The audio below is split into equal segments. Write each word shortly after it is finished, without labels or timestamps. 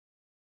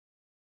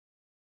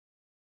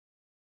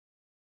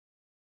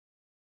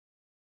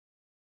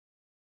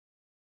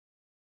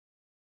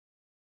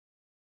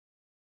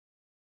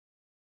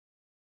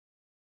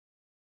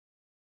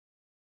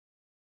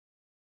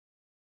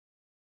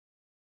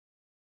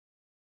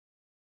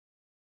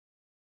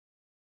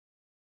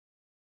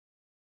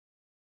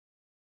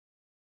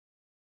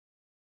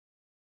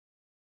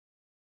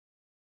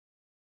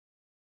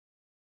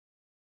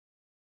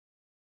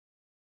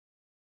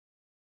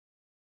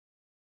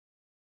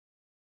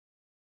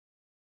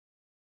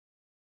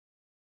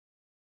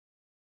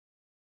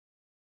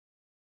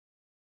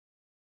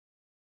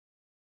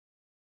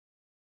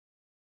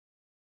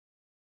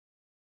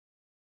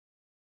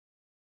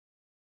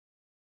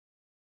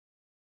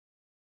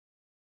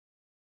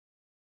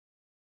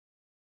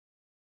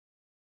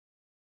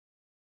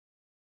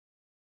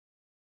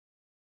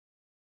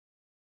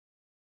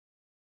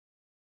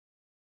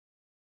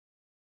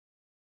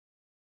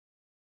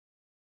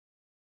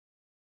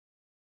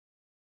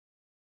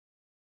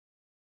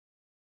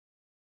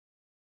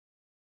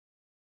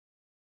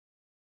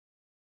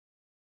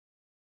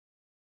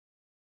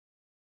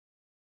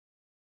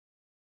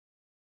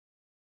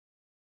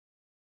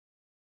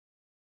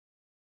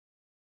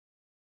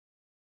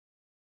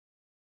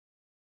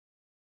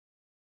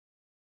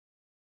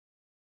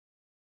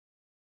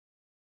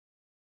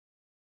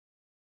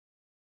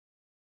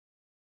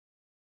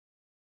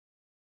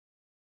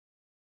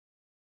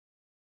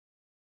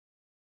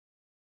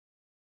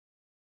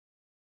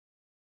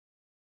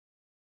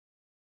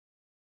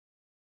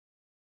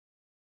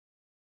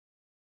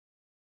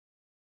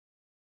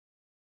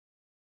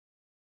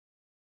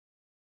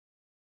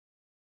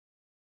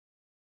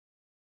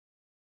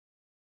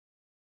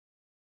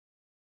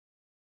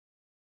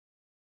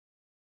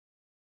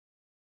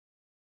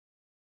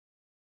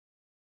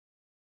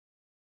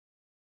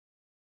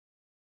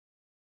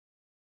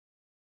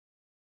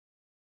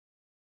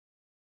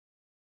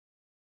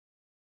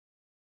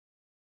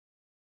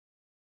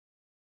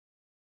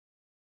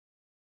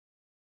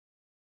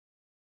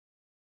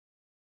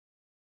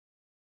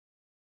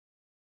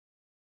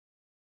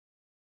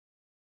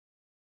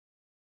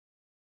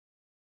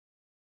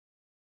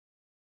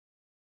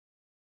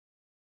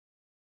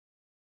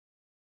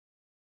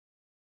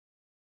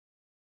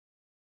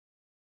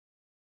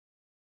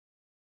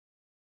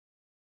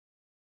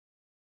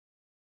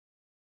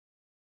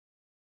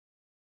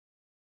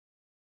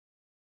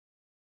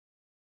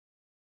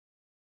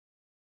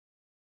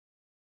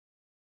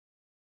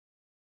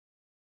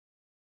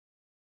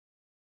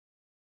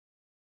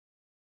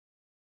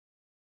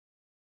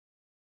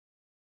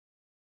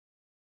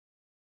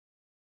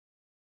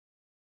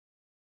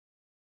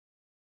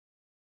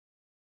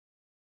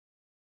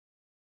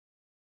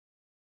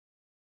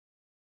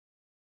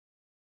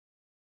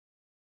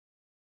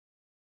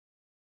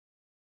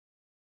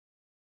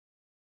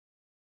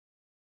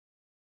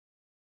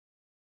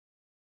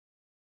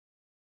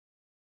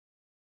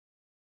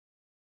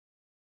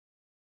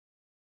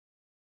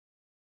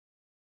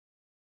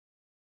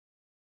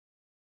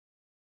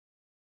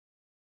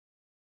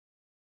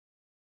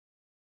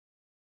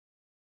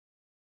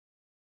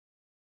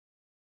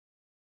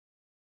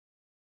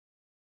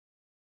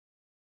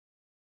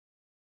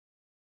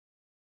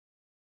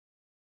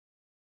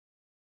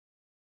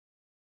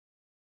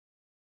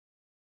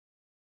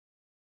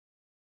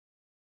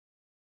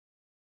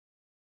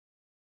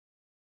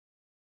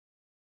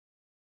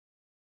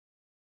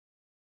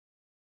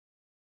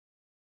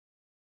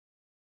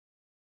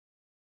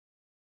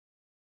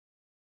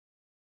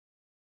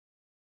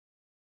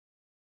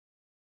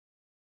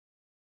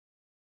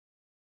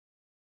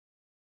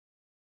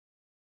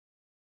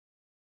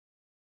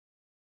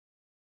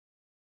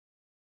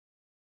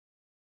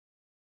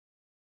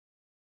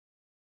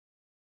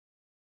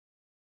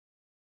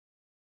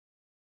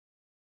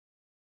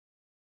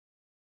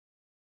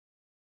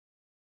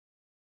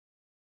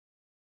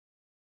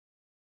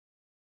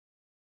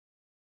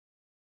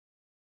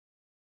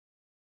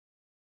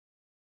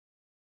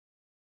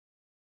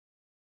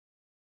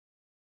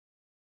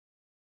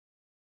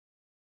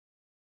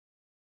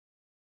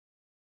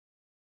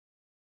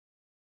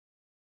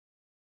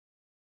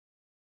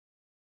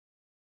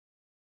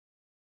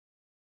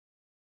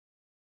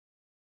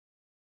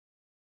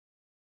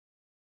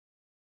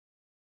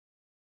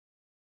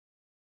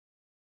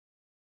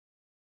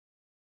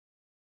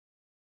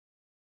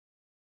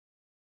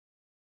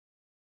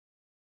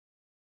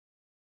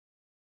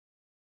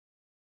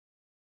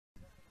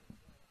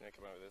to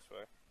come over this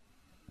way.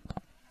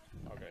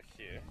 I'll go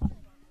here.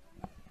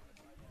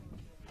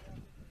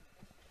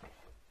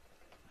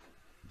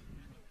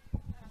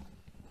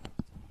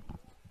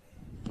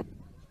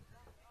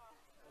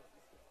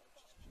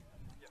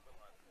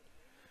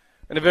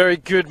 And a very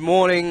good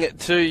morning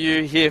to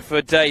you here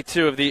for day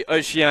 2 of the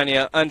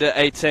Oceania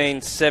Under-18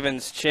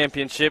 7's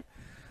Championship.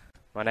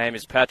 My name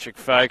is Patrick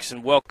Folks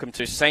and welcome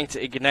to St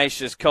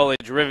Ignatius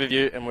College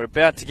Riverview, and we're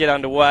about to get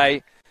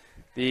underway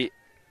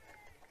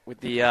with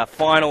the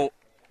final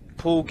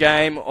pool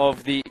game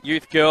of the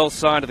youth girls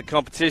side of the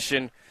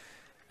competition.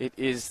 It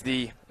is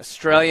the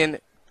Australian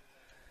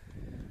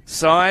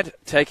side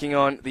taking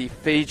on the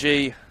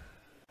Fiji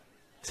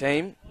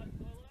team.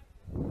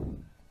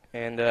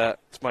 And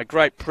it's my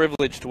great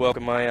privilege to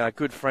welcome my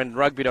good friend,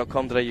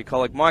 rugby.com.au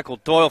colleague, Michael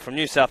Doyle from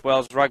New South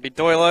Wales Rugby.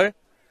 Doyle,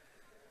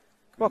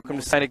 welcome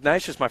to St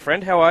Ignatius, my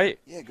friend. How are you?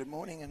 Yeah, good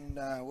morning and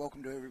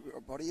welcome to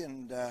everybody,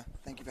 and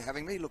thank you for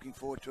having me. Looking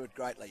forward to it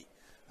greatly.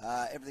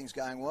 Everything's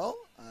going well.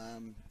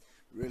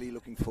 Really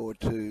looking forward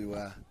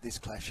to this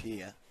clash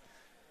here.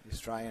 The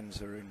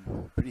Australians are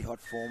in pretty hot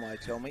form, they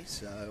tell me,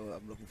 so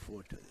I'm looking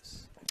forward to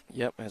this.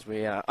 Yep, as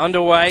we are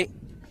underway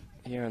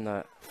here in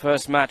the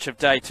first match of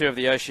day 2 of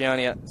the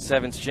Oceania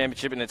 7's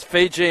Championship, and it's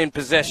Fiji in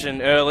possession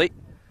early.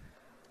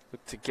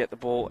 Look to get the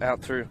ball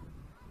out through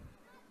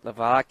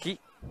Lavaki.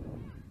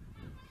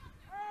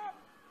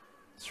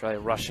 Australia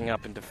rushing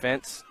up in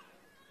defence.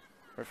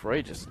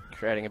 Referee just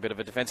creating a bit of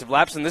a defensive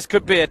lapse, and this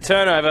could be a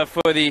turnover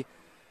for the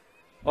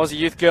Aussie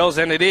youth girls,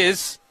 and it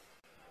is.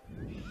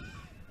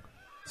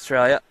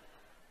 Australia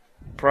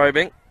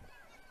probing.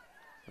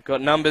 We've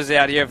got numbers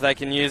out here if they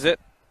can use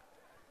it.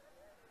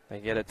 They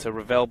get it to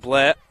Ravel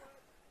Blair.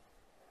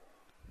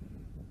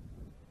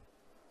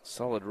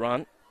 Solid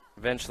run.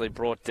 Eventually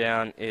brought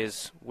down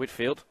is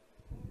Whitfield.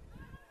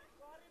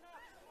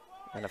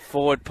 And a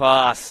forward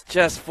pass,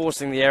 just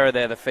forcing the error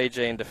there, the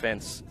Fijian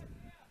defence.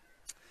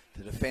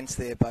 The defence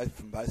there,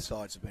 from both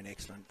sides, have been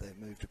excellent. They've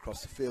moved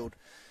across the field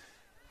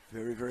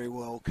very, very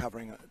well,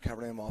 covering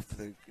them off.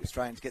 The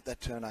Australians get that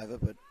turnover,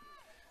 but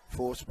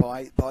forced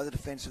by the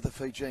defence of the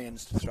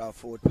Fijians to throw a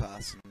forward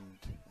pass, and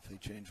the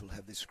Fijians will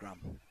have this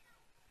scrum.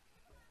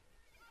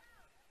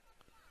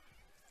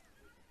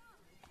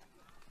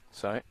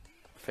 So,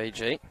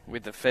 Fiji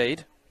with the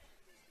feed.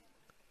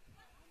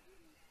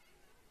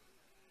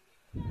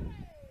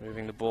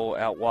 Moving the ball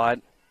out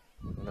wide.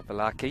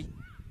 Levalaki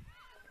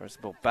throws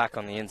the ball back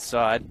on the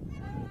inside.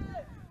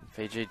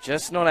 Fiji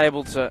just not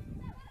able to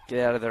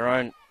get out of their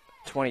own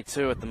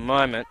 22 at the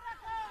moment.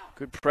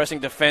 Good pressing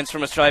defence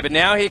from Australia, but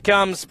now here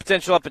comes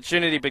potential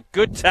opportunity, but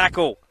good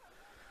tackle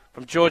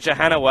from Georgia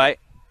Hanaway.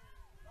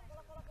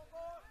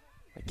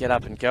 They get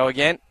up and go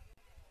again.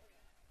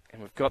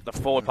 And we've got the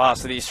forward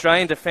pass. So the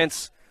Australian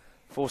defence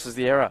forces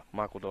the error,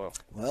 Michael Doyle.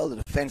 Well, the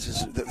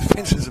defences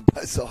of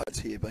both sides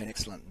here have been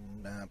excellent,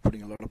 and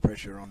putting a lot of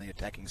pressure on the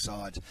attacking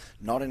sides,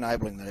 not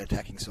enabling the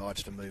attacking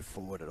sides to move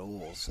forward at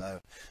all.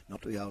 So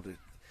not to be able to,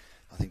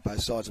 I think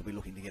both sides will be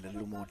looking to get a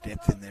little more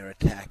depth in their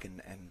attack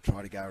and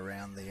try to go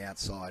around the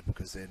outside,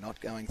 because they're not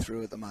going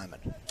through at the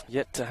moment.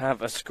 Yet to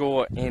have a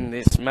score in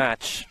this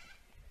match.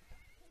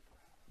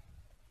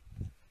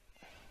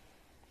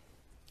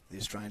 The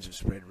Australians have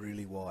spread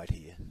really wide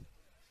here.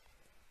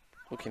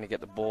 Looking to get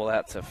the ball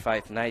out to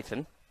Faith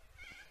Nathan.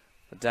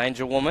 The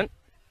danger woman.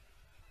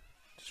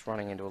 Just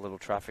running into a little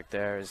traffic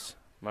there is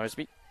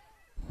Mosby.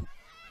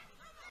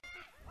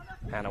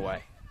 Hanaway.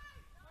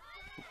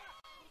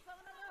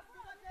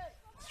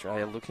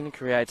 Australia looking to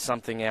create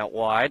something out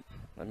wide.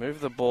 They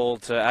move the ball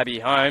to Abby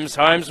Holmes.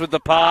 Holmes with the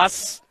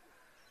pass.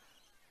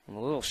 And a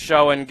little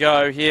show and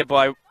go here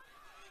by...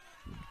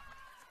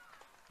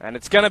 And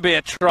it's going to be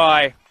a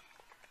try.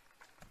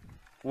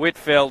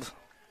 Whitfield.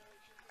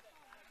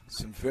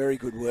 Some very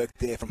good work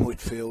there from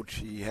Whitfield.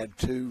 She had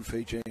 2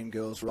 Fijian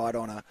girls right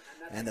on her,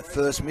 and the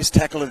first missed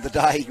tackle of the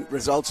day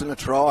results in a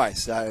try.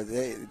 So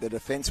the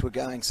defence were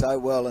going so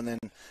well, and then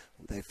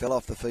they fell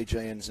off the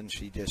Fijians, and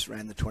she just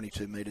ran the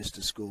 22 metres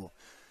to score.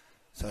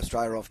 So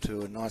Australia off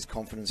to a nice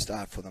confident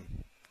start for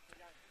them.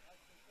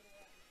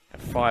 A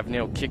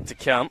 5-0 kick to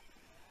come.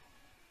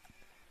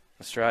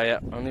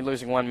 Australia only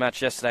losing 1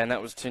 match yesterday, and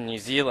that was to New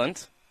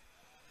Zealand.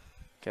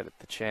 Get it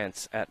the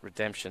chance at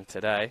redemption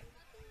today.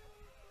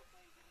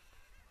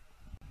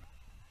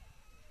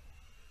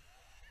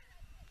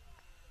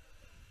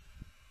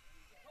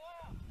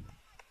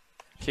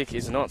 Kick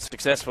is not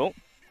successful.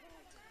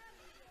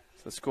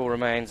 So the score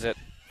remains at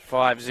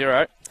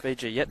 5-0.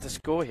 Fiji yet to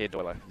score here,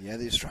 Doyle. Yeah,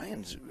 the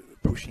Australians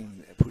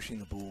pushing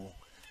the ball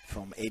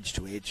from edge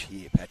to edge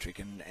here, Patrick,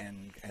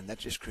 and that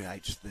just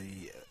creates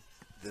the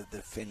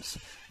defence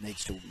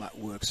needs to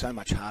work so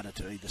much harder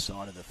to either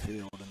side of the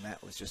field, and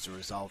that was just a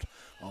result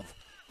of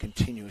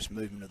continuous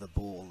movement of the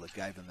ball that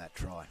gave them that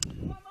try.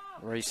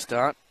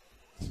 Restart.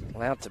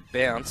 Allowed to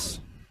bounce.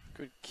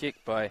 Good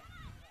kick by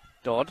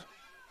Dodd.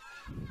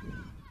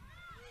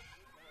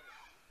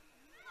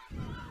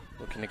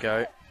 Looking to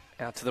go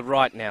out to the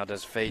right now,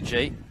 does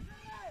Fiji.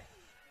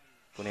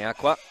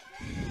 Puniakwa.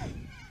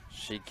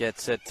 She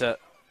gets it to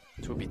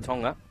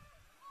Tubitonga.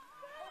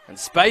 And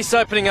space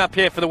opening up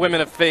here for the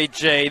women of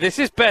Fiji. This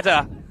is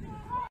better.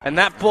 And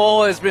that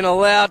ball has been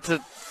allowed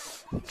to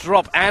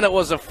drop, and it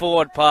was a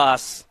forward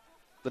pass.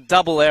 The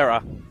double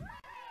error.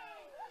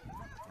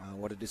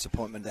 What a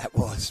disappointment that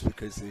was,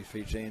 because the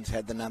Fijians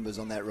had the numbers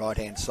on that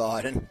right-hand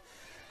side, and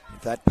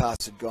if that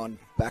pass had gone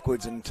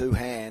backwards and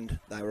two-hand,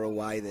 they were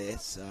away there.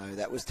 So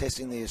that was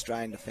testing the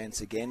Australian defence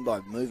again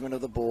by movement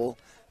of the ball,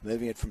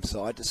 moving it from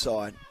side to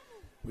side,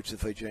 which the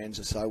Fijians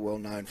are so well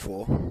known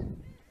for.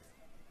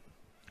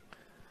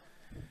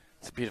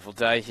 It's a beautiful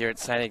day here at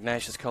St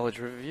Ignatius College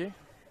Riverview.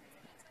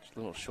 Just a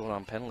little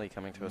short-arm penalty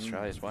coming to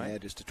Australia's way. Yeah,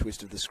 just a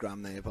twist of the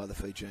scrum there by the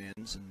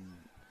Fijians, and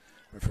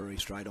referee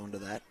straight onto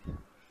that.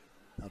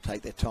 They'll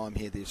take their time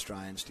here, the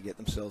Australians, to get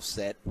themselves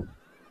set.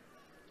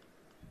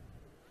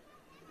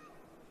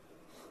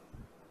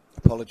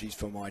 Apologies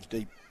for my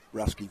deep,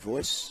 rusky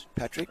voice,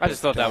 Patrick. I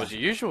just thought that was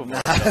your usual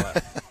voice.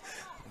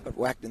 Got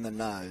whacked in the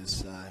nose,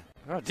 so...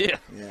 Oh, dear.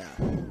 Yeah.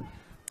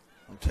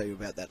 I'll tell you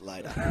about that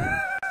later.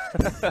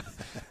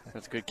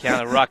 That's a good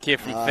counter ruck here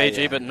from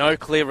Fiji, but no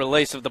clear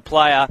release of the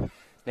player.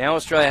 Now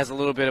Australia has a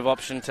little bit of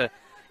option to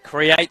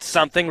create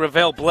something.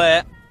 Ravel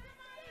Blair.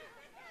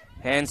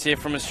 Hands here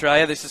from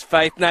Australia. This is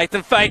Faith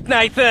Nathan. Faith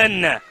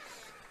Nathan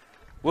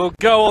will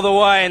go all the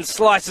way and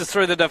slices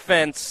through the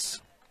defence.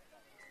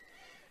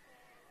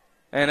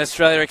 And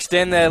Australia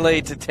extend their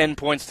lead to 10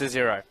 points to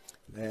 0.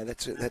 Yeah,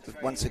 that's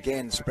once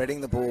again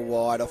spreading the ball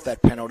wide off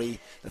that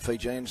penalty. The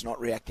Fijians not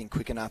reacting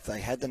quick enough.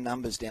 They had the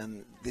numbers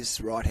down this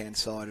right-hand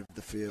side of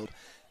the field,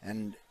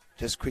 and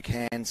just quick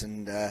hands.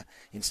 And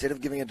instead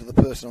of giving it to the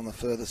person on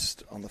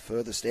the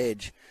furthest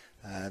edge,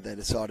 they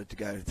decided to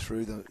go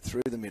through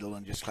the middle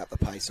and just clap the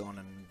pace on,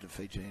 and the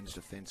Fijians'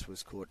 defence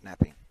was caught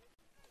napping.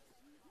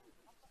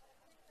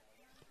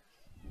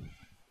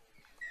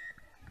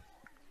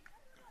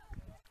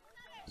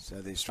 So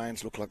the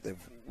Australians look like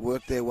they've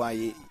worked their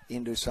way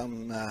into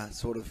some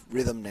sort of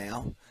rhythm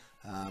now.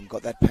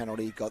 Got that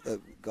penalty, got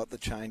the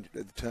change,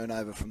 the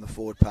turnover from the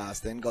forward pass,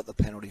 then got the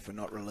penalty for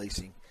not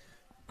releasing.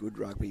 Good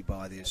rugby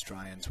by the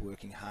Australians,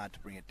 working hard to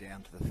bring it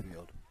down to the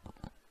field.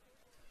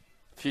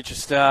 Future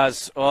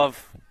stars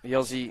of the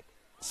Aussie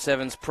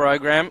 7's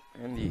program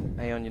and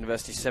the Aon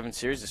University 7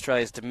 Series,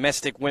 Australia's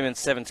domestic women's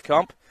 7's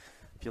comp.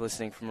 If you're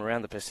listening from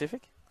around the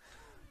Pacific.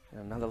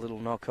 Another little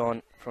knock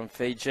on from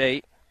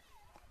Fiji.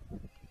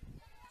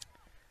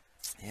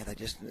 Yeah, they're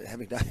just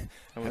having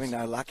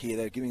no luck here.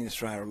 They're giving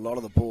Australia a lot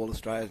of the ball.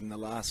 Australia in the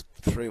last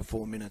 3 or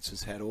 4 minutes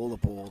has had all the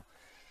ball,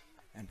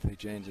 and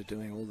Fijians are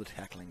doing all the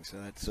tackling. So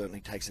that certainly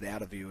takes it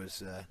out of you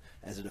as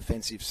a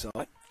defensive side.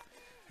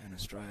 And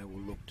Australia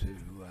will look to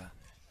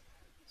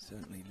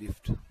certainly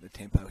lift the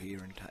tempo here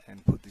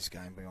and put this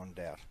game beyond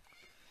doubt.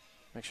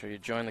 Make sure you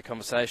join the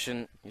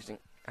conversation using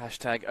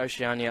hashtag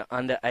Oceania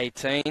under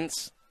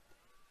 18's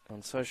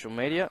on social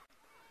media.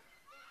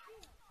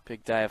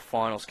 Big day of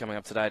finals coming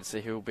up today to see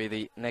who will be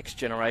the next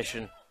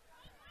generation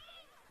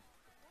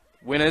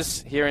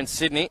winners here in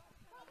Sydney.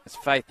 As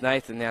Faith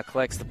Nathan now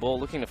collects the ball,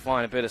 looking to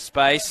find a bit of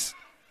space.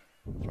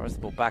 Throws the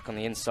ball back on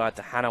the inside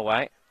to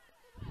Hanaway.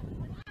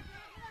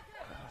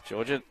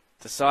 Georgia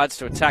decides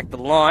to attack the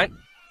line.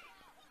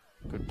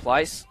 Good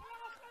place.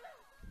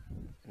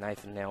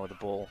 Nathan now with the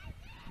ball.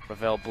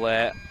 Ravel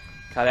Blair,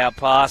 cut out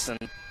pass, and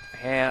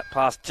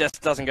pass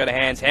just doesn't go to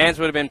Hands. Hands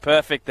would have been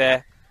perfect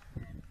there.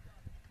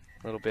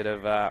 A little bit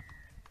of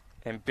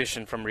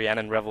ambition from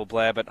Rhiannon Ravel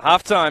Blair, but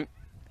halftime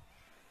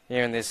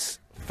here in this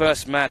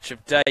first match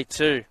of day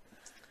 2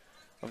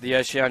 of the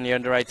Oceania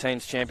Under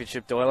 18's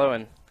Championship, Doilo,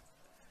 and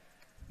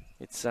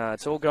it's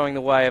all going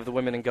the way of the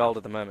women in gold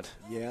at the moment.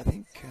 Yeah, I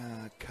think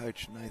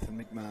Coach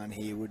Nathan McMahon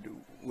here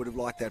would have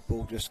liked that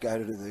ball just go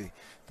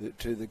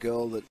to the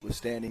girl that was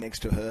standing next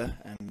to her,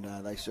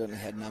 and they certainly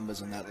had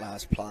numbers on that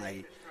last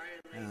play.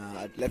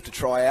 Left to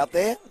try out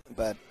there,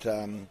 but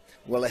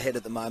well ahead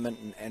at the moment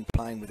and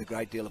playing with a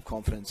great deal of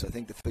confidence. I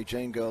think the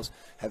Fijian girls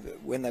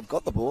when they've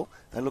got the ball,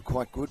 they look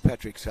quite good,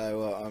 Patrick.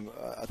 So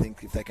I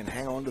think if they can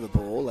hang on to the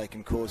ball, they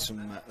can cause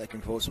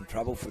some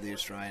trouble for the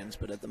Australians.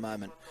 But at the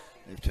moment,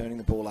 they're turning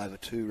the ball over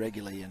too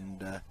regularly,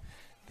 and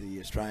the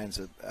Australians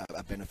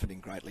are benefiting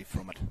greatly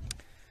from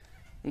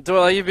it.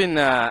 Doyle, you've been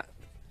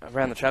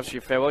around the traps for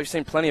your farewell. You've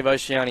seen plenty of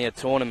Oceania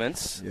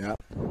tournaments. Yeah.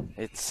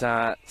 It's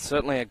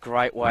certainly a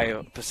great way,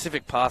 a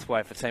Pacific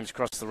pathway for teams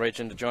across the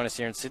region to join us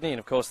here in Sydney. And,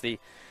 of course, the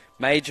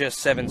major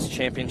 7's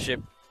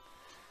championship,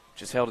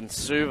 which is held in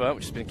Suva,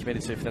 which has been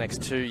committed to for the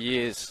next 2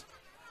 years,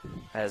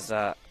 as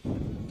I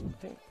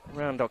think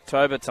around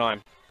October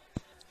time.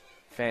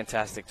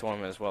 Fantastic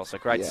tournament as well. So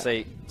great to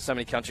see so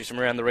many countries from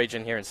around the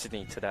region here in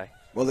Sydney today.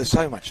 Well, there's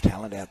so much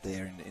talent out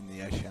there in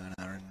the Oceania,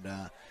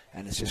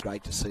 and it's just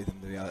great to see them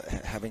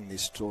having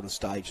this sort of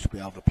stage to be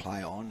able to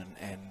play on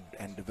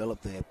and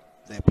develop their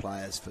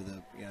players for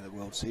the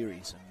World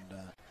Series. And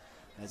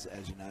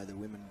as you know,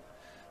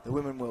 the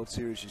women World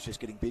Series is just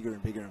getting bigger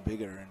and bigger and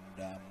bigger,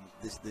 and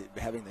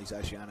having these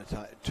Oceania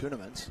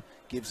tournaments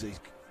gives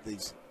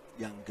these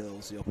young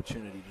girls the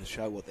opportunity to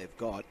show what they've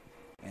got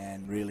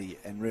and really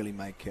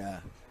make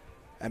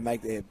and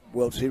make their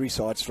World Series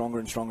side stronger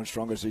and stronger and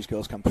stronger as these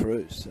girls come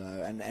through. So,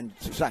 and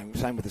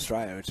same with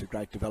Australia. It's a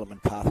great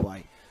development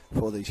pathway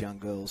for these young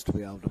girls to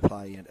be able to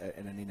play in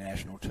an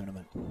international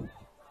tournament.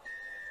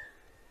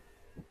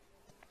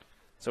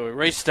 So we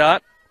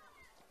restart.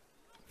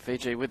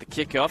 Fiji with the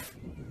kickoff.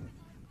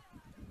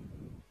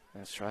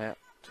 Australia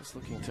just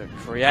looking to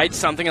create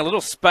something, a little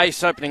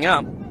space opening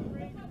up.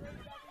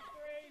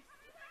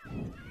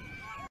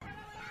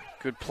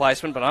 Good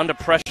placement, but under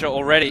pressure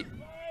already.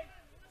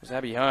 There's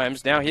Abby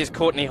Holmes. Now here's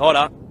Courtney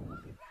Hodder.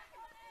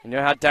 You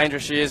know how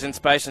dangerous she is in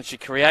space, and she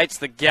creates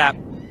the gap.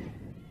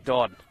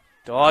 Dodd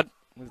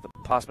with the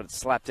pass, but it's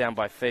slapped down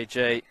by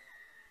Fiji.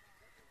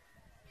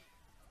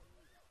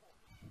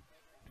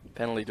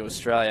 Penalty to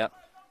Australia.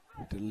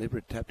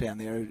 Deliberate tap down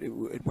there.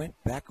 It went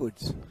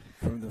backwards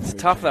from the. It's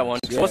tough, that one.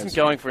 She wasn't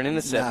going for an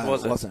intercept,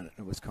 was it? No, it wasn't.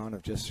 It was kind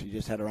of just, she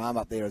just had her arm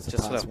up there as the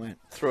pass went.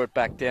 Threw it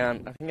back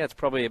down. I think that's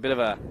probably a bit of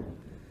a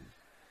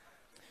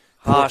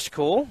harsh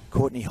call.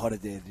 Courtney Hodder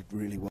there did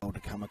really well to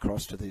come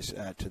across to this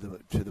to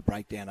the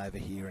breakdown over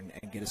here and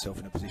get herself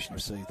in a position to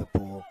receive the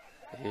ball.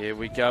 Here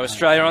we go.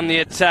 Australia on the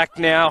attack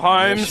now.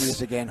 Holmes. There she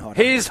is again,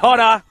 Hodder. Here's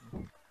Hodder.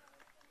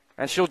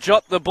 And she'll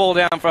jot the ball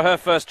down for her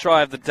first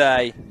try of the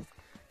day.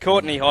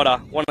 Courtney Hodder,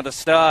 one of the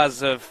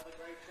stars of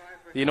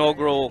the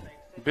inaugural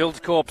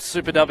BuildCorp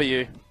Super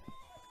W.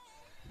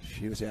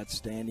 She was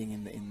outstanding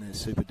in the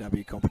Super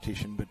W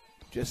competition, but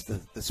just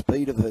the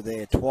speed of her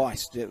there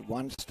twice,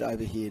 once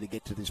over here to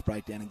get to this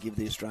breakdown and give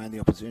the Australian the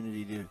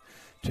opportunity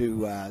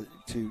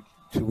to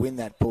win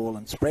that ball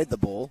and spread the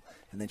ball,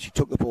 and then she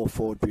took the ball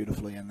forward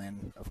beautifully, and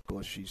then of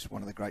course she's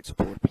one of the great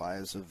support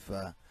players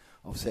of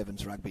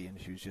 7's rugby,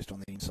 and she was just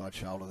on the inside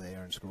shoulder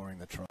there and scoring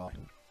the try.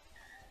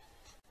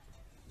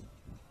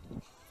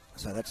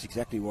 So that's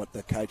exactly what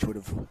the coach would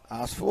have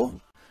asked for,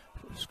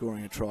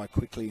 scoring a try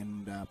quickly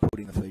and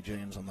putting the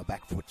Fijians on the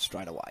back foot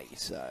straight away.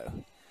 So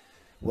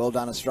well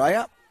done,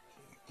 Australia,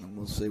 and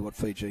we'll see what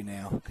Fiji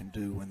now can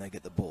do when they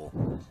get the ball.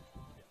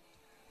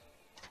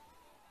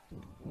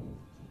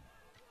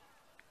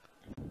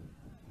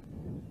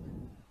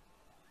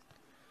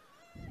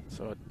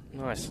 So a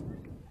nice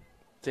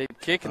deep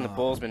kick, and the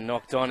ball's been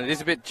knocked on. It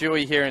is a bit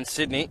dewy here in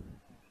Sydney.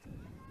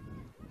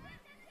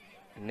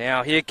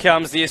 Now here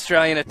comes the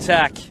Australian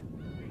attack.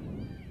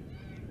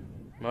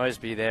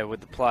 Mosby there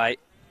with the play.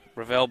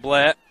 Ravel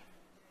Blair.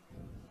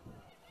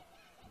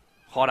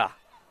 Hodder.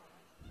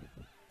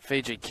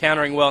 Fiji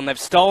countering well, and they've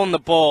stolen the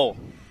ball.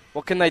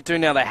 What can they do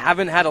now? They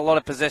haven't had a lot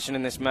of possession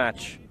in this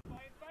match.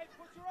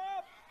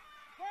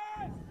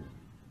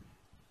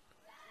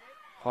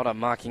 Hodder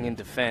marking in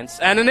defence.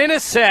 And an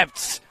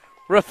intercept!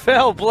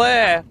 Ravel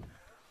Blair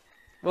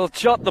will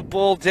jot the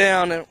ball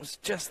down. It was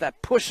just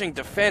that pushing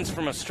defence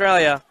from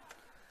Australia.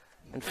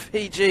 And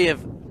Fiji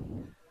have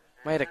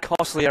made a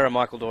costly error,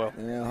 Michael Doyle.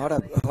 Yeah,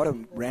 Hodder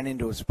ran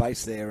into a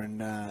space there,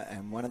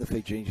 and one of the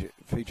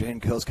Fijian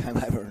girls came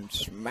over and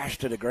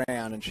smashed her to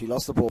ground, and she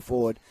lost the ball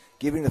forward,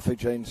 giving the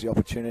Fijians the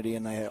opportunity,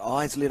 and their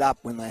eyes lit up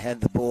when they had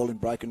the ball in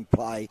broken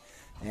play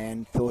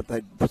and thought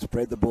they'd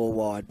spread the ball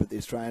wide, but the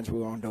Australians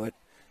were onto it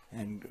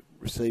and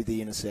received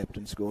the intercept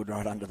and scored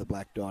right under the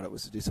black dot. It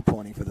was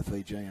disappointing for the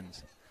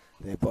Fijians.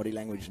 Their body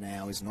language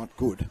now is not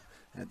good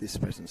at this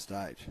present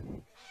stage.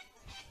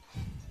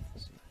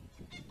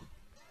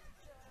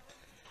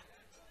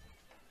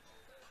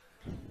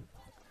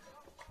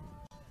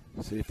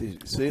 See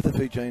if the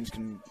Fijians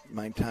can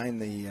maintain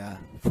the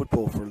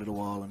football for a little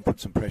while and put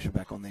some pressure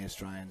back on the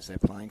Australians. They're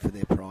playing for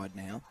their pride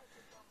now.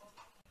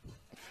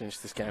 Finish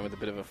this game with a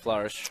bit of a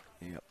flourish.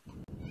 Yep.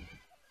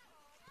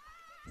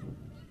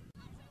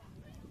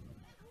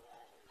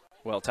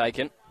 Well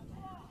taken.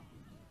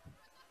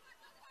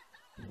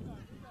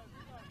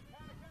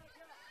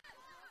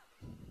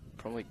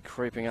 Probably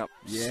creeping up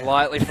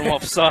slightly from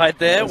offside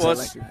there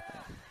was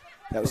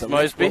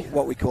Mosby.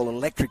 What we call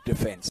electric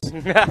defence.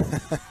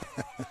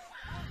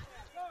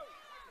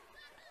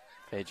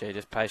 Fiji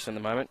just patient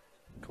at the moment.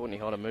 Courtney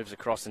Hodder moves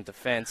across in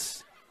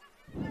defence.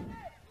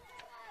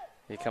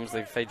 Here comes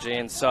the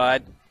Fijian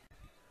side.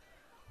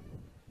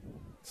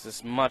 This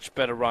is much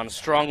better run.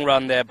 Strong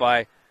run there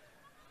by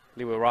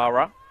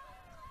Liwirara.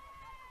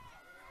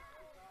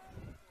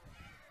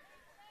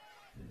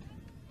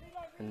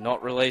 And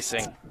not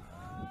releasing.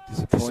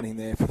 Disappointing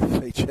there for the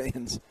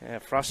Fijians. Yeah,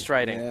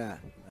 frustrating. Yeah,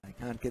 they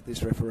can't get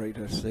this referee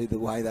to see the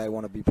way they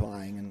want to be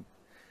playing. And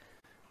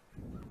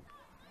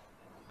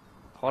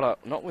Hodder,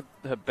 not with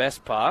her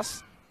best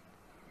pass.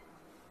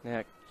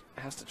 Now,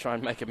 has to try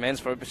and make amends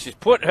for it, but she's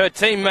put her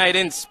teammate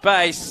in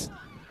space.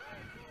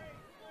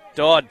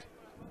 Dodd.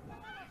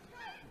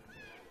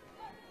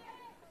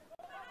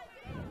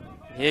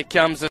 Here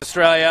comes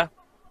Australia.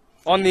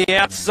 On the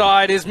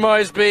outside is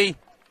Mosby.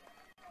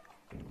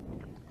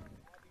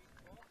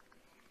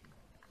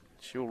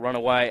 She'll run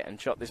away and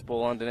shot this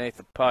ball underneath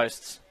the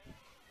posts.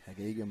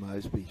 Hagiga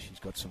Mosby, she's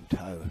got some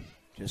toe.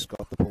 Just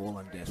got the ball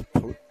and just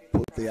put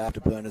the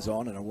afterburners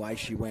on, and away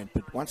she went.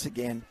 But once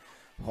again,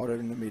 Hodder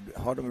in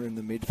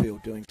the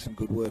midfield doing some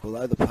good work.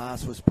 Although the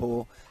pass was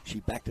poor, she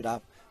backed it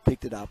up,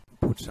 picked it up,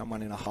 put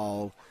someone in a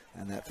hole,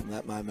 and that from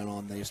that moment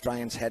on, the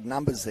Australians had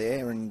numbers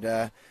there, and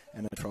a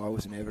try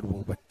was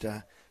inevitable.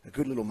 But a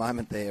good little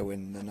moment there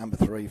when the number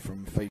 3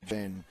 from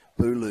Fijian,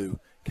 Bulu,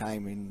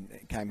 came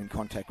in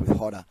contact with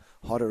Hodder.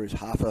 Hodder is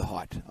half her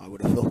height, I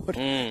would have thought,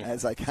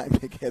 as they came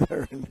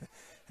together,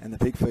 and the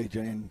big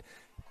Fijian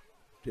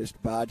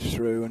just barged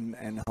through,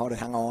 and Hodder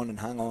hung on and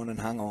hung on and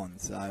hung on.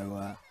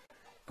 So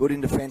good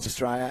in defence,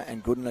 Australia,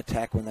 and good in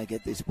attack when they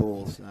get this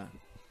ball. So a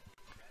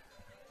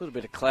little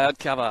bit of cloud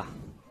cover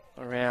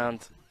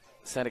around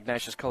St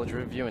Ignatius College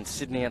Riverview in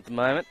Sydney at the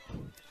moment.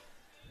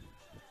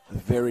 A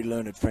very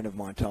learned friend of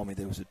mine told me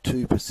there was a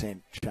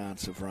 2%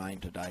 chance of rain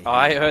today.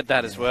 I heard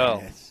that as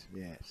well.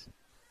 Yes.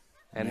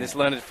 And this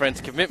learned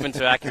friend's commitment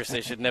to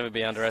accuracy should never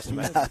be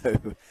underestimated.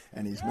 No,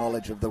 and his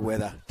knowledge of the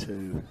weather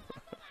too.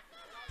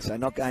 So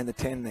not going the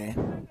 10 there.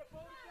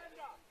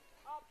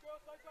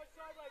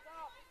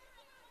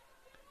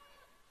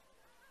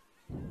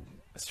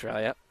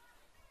 Australia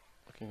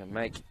looking to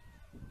make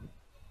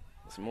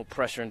some more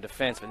pressure in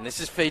defence, but this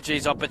is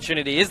Fiji's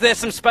opportunity. Is there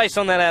some space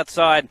on that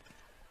outside?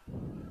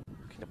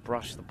 Looking to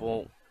brush the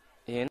ball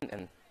in,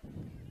 and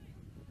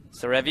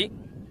Sarevi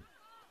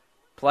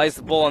plays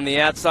the ball on the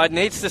outside,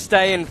 needs to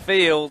stay in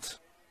field.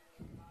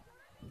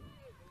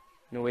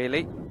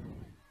 Nuili.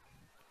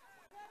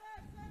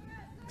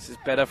 This is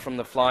better from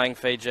the flying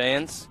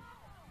Fijians.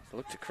 They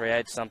look to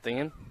create something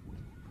in.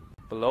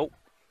 Below.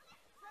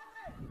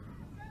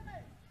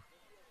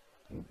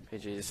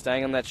 Fiji is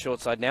staying on that short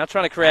side now,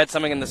 trying to create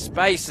something, and the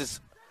space is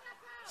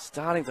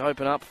starting to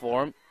open up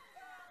for him.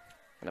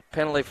 And a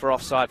penalty for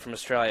offside from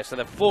Australia, so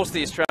they've forced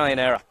the Australian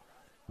error.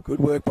 Good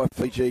work by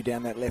Fiji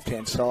down that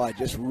left-hand side,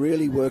 just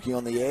really working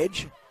on the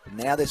edge.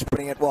 Now they're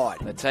spreading it wide.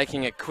 They're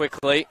taking it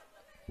quickly,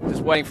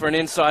 just waiting for an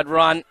inside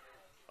run.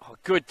 Oh,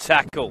 good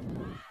tackle.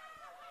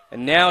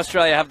 And now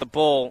Australia have the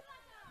ball.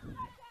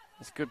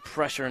 There's good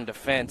pressure and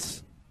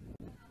defence.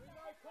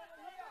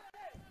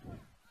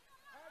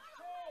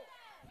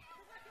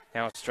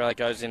 Now Australia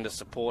goes in to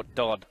support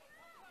Dodd.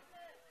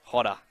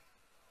 Hodder.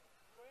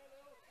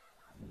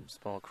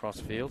 Ball across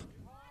field.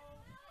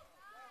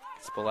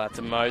 Gets the ball out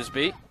to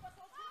Mosby.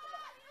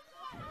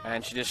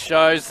 And she just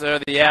shows her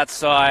the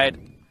outside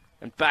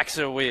and backs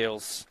her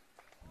wheels.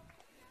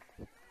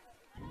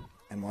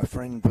 And my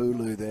friend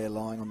Bulu there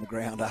lying on the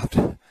ground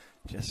after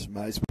just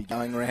Mosby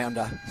going around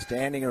her,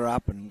 standing her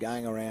up and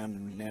going around,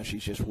 and now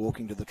she's just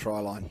walking to the try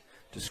line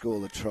to score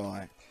the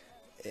try.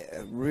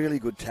 A really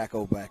good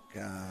tackle back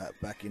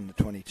in the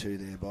 22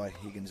 there by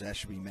Higgins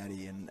Ashby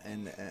Maddie,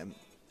 and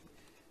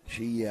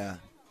she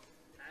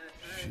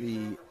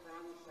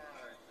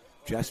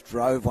just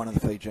drove one of the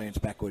Fijians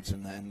backwards,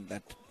 and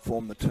that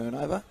formed the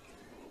turnover.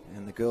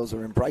 And the girls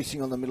are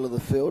embracing on the middle of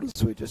the field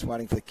as we're just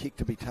waiting for the kick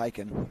to be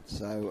taken.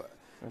 So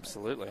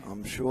absolutely,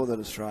 I'm sure that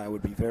Australia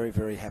would be very,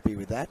 very happy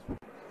with that.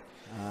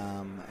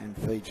 And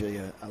Fiji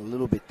are a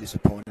little bit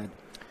disappointed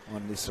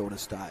on this sort of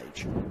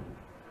stage.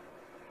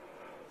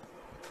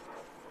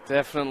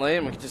 Definitely,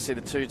 and we can just see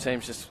the two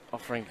teams just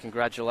offering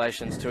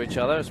congratulations to each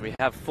other as we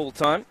have full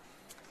time.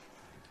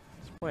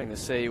 Just waiting to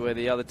see where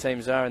the other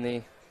teams are in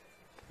the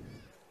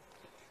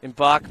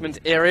embarkment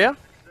area.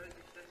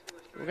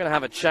 We're going to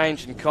have a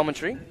change in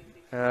commentary.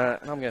 And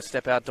I'm going to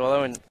step out,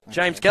 Doilo, and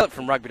James Gellett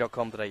from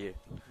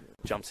rugby.com.au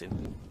jumps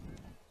in.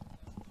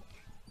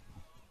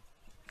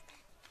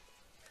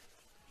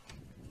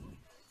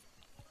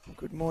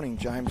 Good morning,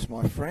 James,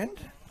 my friend.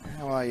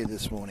 How are you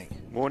this morning?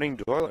 Morning,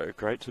 Doilo.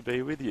 Great to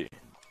be with you.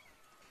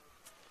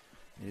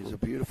 It is a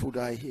beautiful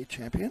day here,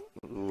 champion.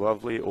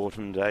 Lovely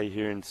autumn day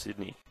here in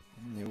Sydney.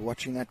 You're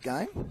watching that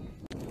game?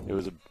 It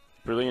was a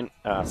brilliant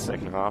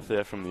second half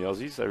there from the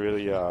Aussies. They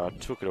really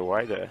took it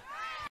away there.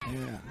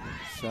 Yeah,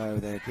 so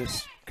they're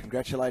just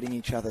congratulating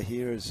each other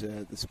here as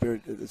the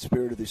spirit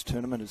of this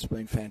tournament has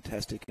been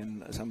fantastic,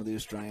 and some of the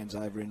Australians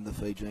over in the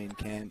Fijian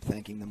camp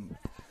thanking them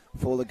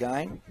for the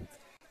game.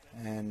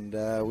 And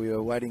we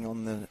are waiting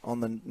on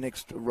the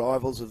next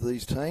arrivals of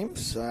these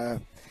teams. So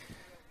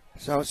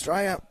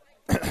Australia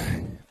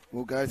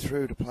will go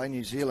through to play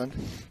New Zealand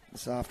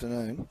this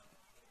afternoon,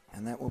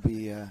 and that'll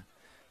be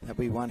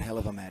one hell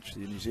of a match. The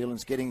New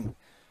Zealand's getting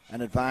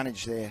an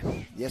advantage there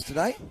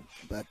yesterday,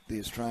 but the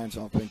Australians,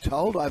 I've been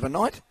told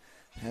overnight,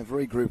 have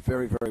regrouped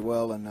very, very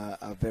well and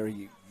are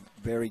very,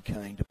 very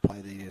keen to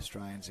play the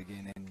Australians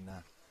again in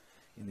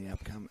the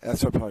upcoming.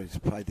 Probably to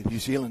play the New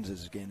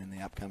Zealanders again in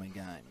the upcoming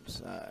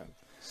games.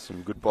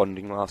 Some good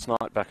bonding last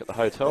night back at the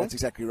hotel. That's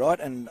exactly right,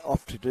 and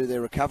off to do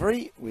their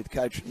recovery with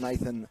Coach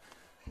Nathan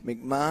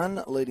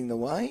McMahon leading the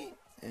way,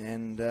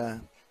 and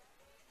the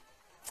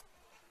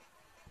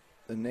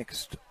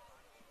next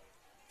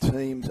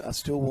teams are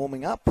still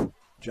warming up,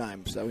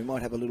 James, so we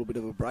might have a little bit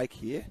of a break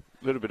here.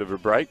 A little bit of a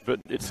break, but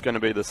it's going to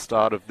be the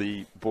start of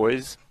the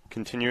boys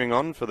continuing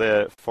on for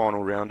their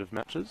final round of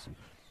matches.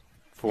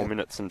 4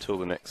 minutes until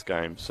the next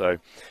game. So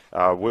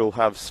we'll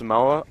have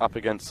Samoa up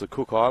against the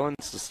Cook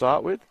Islands to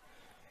start with.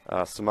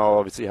 Samoa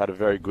obviously had a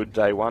very good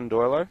day one,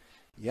 Doilo.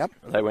 Yep.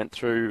 They went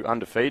through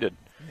undefeated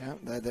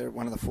Yeah, they're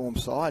one of the form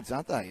sides,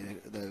 aren't they?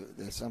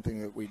 They're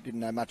something that we didn't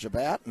know much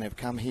about, and they've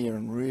come here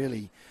and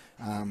really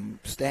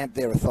stamped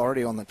their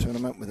authority on the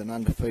tournament with an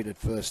undefeated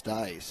first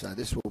day. So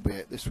this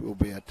will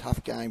be a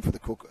tough game for the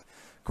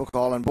Cook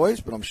Island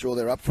boys, but I'm sure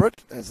they're up for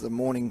it as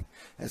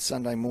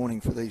Sunday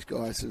morning for these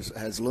guys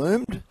has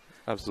loomed.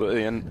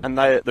 Absolutely, and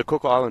the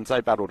Cook Islands,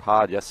 they battled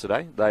hard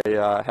yesterday. They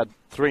had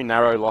 3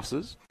 narrow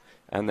losses,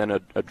 and then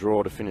a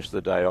draw to finish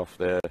the day off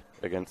there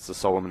against the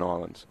Solomon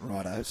Islands.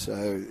 Righto,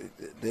 so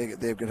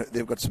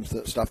they've got some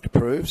stuff to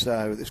prove.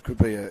 So this could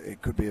be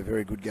a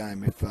very good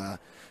game if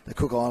the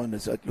Cook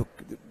Islanders look.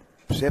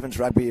 7's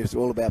rugby is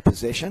all about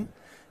possession,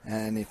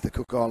 and if the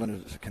Cook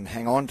Islanders can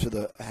hang on to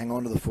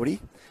the footy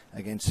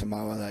against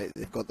Samoa,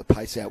 they've got the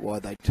pace out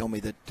wide. They tell me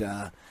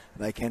that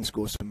they can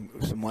score some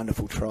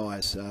wonderful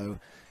tries. So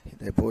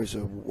their boys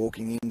are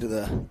walking into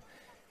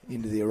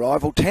the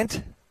arrival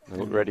tent. They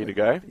look ready to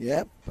go.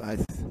 Yeah,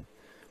 both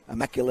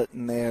immaculate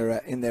in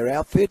their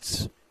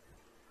outfits.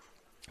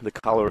 The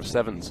colour of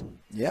 7's.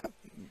 Yeah,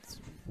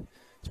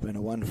 it's been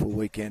a wonderful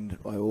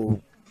weekend by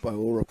all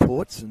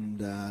reports,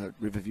 and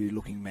Riverview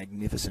looking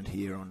magnificent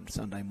here on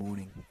Sunday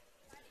morning.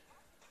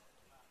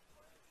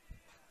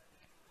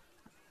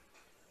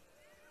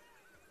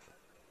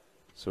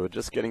 So we're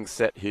just getting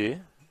set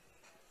here,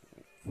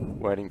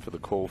 waiting for the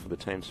call for the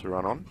teams to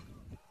run on.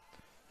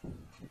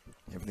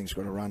 Everything's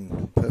got to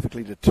run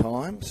perfectly to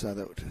time so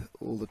that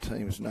all the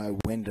teams know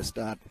when to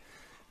start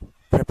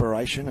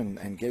preparation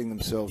and getting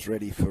themselves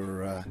ready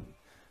for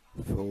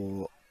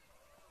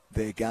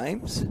their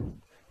games.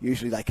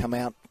 Usually they come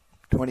out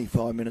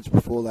 25 minutes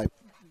before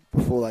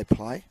they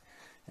play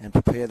and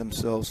prepare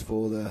themselves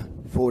for the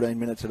 14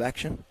 minutes of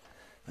action.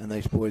 And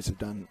these boys have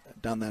done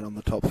that on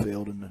the top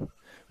field, and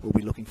we'll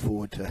be looking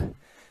forward to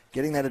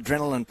getting that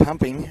adrenaline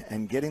pumping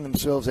and getting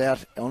themselves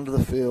out onto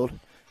the field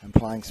and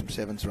playing some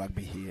 7's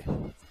rugby here.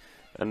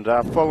 And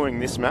following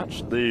this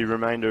match, the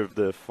remainder of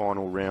the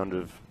final round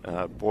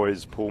of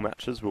boys' pool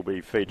matches will be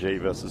Fiji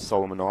versus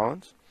Solomon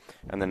Islands,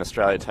 and then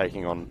Australia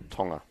taking on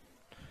Tonga.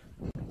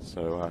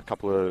 So a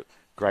couple of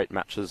great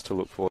matches to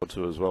look forward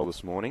to as well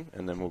this morning,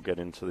 and then we'll get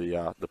into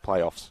the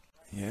playoffs.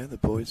 Yeah, the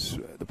boys'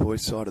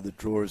 side of the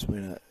draw has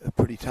been a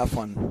pretty tough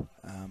one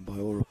by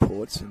all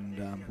reports,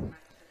 and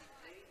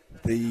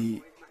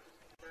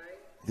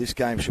this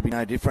game should be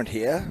no different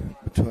here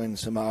between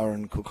Samoa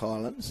and Cook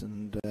Islands.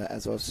 And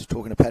as I was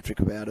talking to Patrick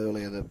about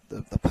earlier,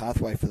 the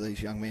pathway for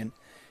these young men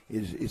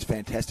is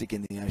fantastic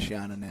in the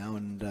Oceania now,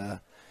 and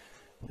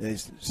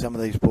there's some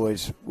of these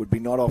boys would be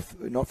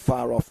not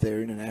far off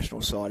their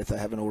international side if they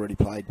haven't already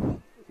played,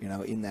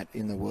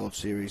 in the World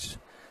Series.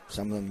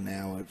 Some of them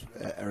now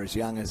are as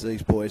young as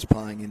these boys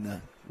playing in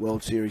the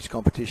World Series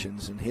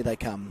competitions, and here they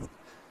come.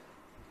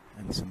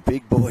 And some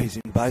big boys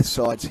in both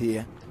sides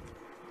here.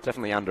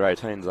 Definitely under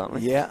 18s, aren't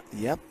we? Yeah,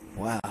 yep.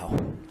 Wow.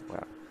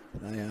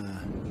 They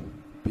are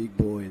big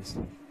boys.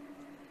 And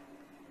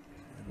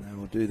they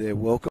will do their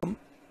welcome.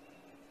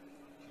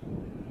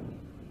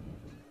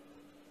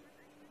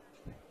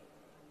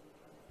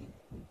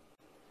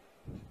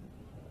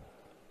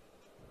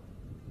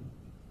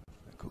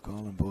 The Cook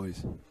Island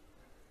boys.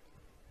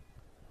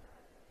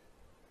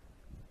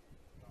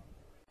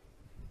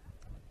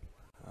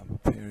 Are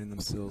preparing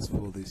themselves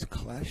for this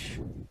clash.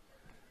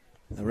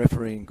 The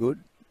refereeing good.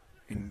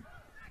 In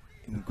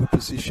good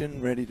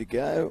position, ready to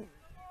go.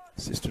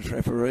 Assistant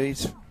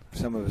referees,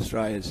 some of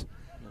Australia's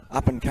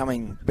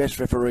up-and-coming best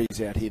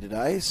referees out here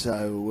today,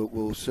 so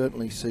we'll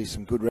certainly see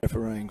some good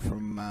refereeing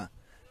from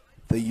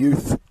the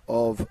youth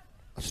of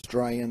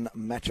Australian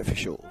match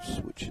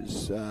officials, which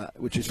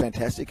is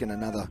fantastic, and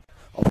another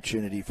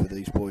opportunity for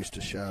these boys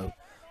to show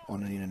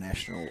on an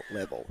international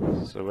level.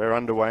 So we're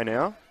underway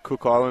now.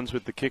 Cook Islands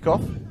with the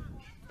kickoff.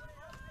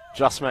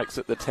 Just makes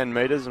it the 10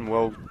 metres, and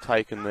well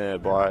taken there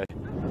by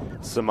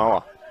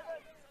Samoa.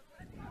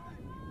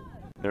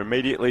 They're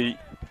immediately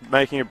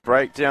making a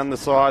break down the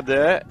side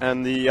there,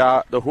 and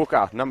the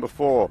hooker, number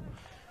 4,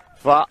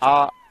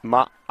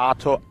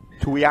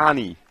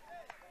 Tuiani,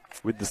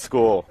 with the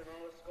score.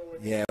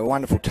 Yeah, a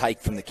wonderful take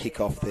from the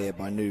kickoff there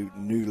by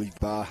Nuli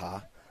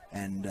Vaha,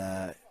 and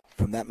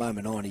from that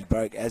moment on, he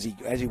broke as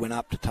he went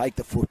up to take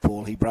the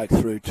football. He broke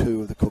through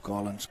 2 of the Cook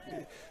Islands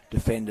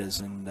defenders,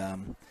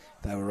 and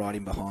they were right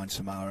in behind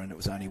Samoa, and it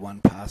was only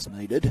one pass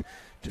needed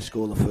to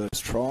score the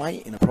first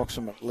try in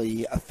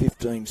approximately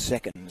 15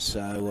 seconds.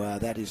 So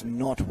that is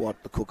not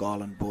what the Cook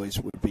Island boys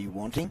would be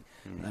wanting.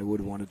 They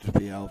would have wanted to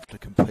be able to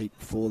compete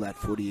for that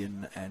footy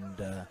and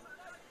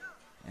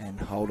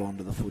hold on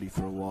to the footy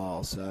for a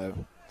while. So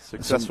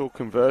successful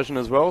conversion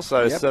as well,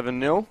 so yep.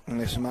 7-0. And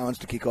there's Samoans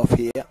to kick off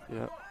here.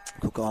 Yep.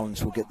 Cook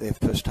Islands will get their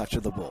first touch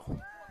of the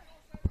ball.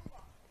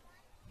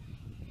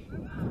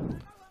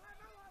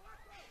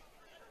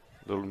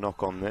 Little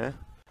knock on there.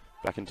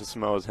 Back into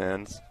Samoa's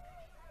hands.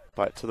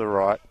 Bite to the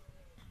right.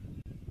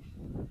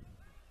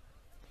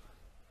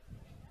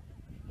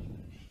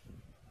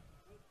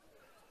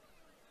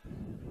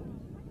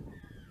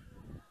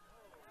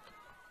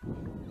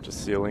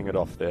 Just sealing it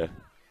off there.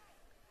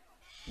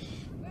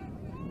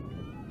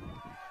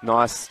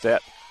 Nice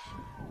step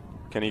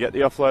Can he get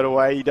the offload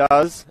away? He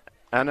does.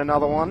 And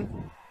another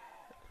one.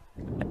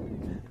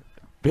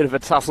 Bit of a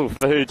tussle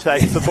for who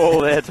takes the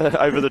ball there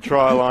over the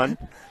try line.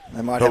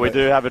 But we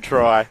do have a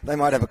try. They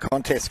might have a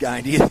contest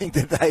game. Do you think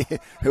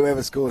that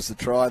whoever scores the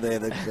try there,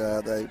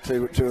 that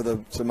two of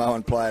the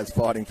Samoan players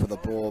fighting for the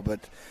ball,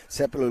 but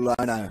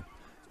Sepululono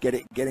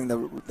getting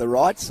the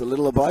rights, the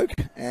little bloke,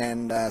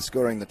 and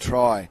scoring the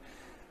try.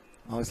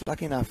 I was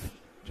lucky enough,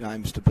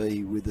 James, to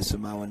be with the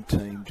Samoan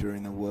team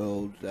during the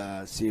World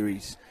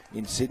Series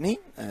in Sydney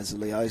as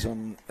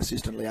a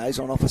assistant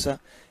liaison officer,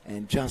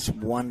 and just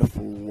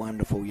wonderful,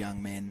 wonderful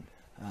young men.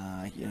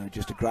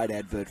 Just a great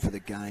advert for the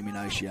game in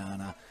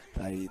Oceania.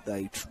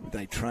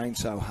 They train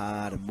so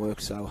hard and work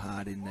so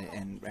hard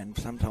and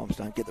sometimes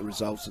don't get the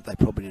results that they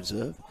probably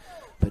deserve.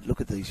 But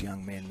look at these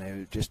young men.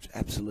 They're just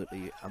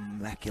absolutely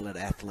immaculate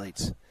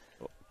athletes.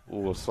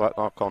 Oh, a slight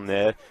knock on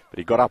there, but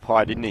he got up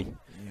high, didn't he?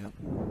 Yep.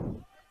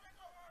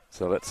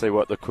 So let's see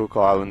what the Cook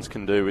Islands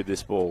can do with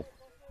this ball.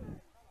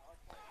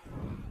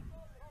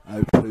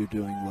 Opu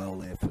doing well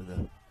there for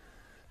the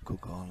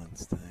Cook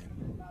Islands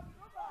team.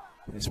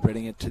 They're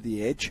spreading it to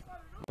the edge.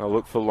 I'll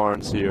look for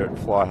Lawrence here at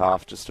fly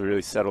half just to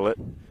really settle it.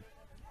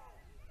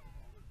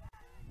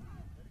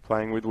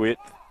 Playing with width.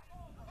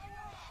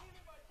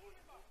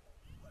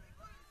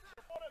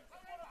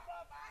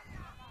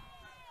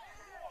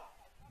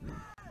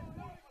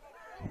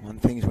 One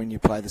thing is when you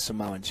play the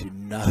Samoans, you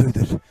know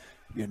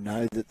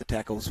that the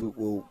tackles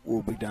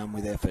will be done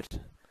with effort,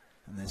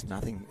 and there's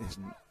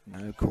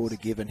no quarter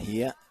given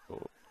here.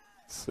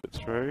 Sit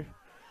through.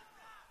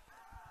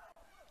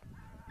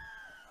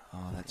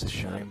 Oh, that's a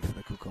shame for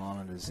the Cook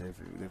Islanders.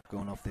 They've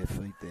gone off their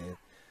feet there.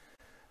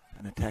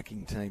 An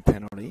attacking team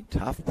penalty,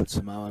 tough, but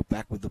Samoa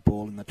back with the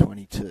ball in the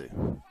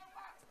 22.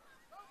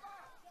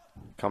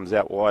 Comes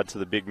out wide to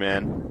the big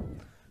man.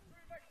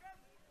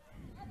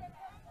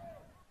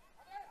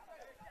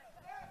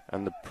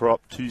 And the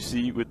prop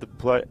Tusi with the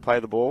play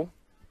the ball.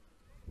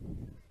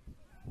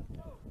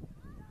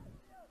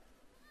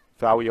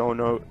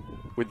 Fauiono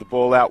with the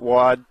ball out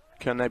wide.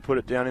 Can they put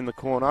it down in the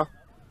corner?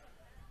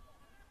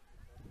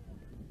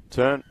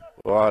 Turn.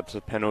 Oh, it's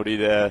a penalty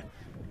there.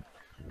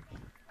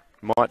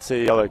 Might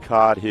see a yellow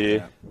card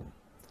here. Yeah.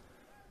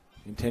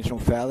 Intentional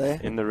foul there.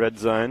 In the red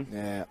zone.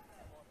 Yeah.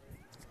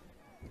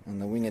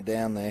 And the winger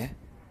down there,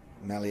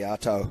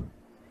 Maliato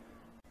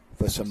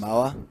for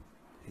Samoa.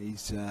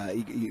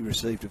 He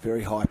received a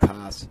very high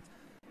pass.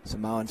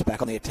 Samoans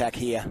back on the attack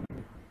here.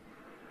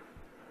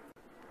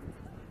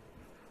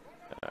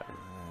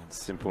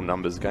 Simple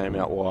numbers game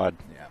out wide.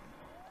 Yeah.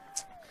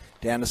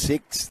 Down to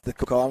 6, the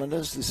Cook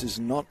Islanders. This is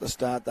not the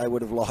start they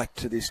would have liked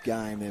to this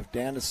game. They're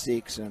down to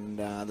 6, and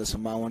the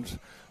Samoans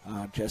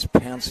are just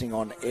pouncing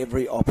on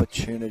every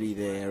opportunity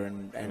there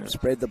and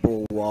spread the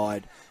ball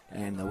wide.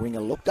 And the winger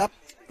looked up,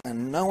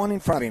 and no one in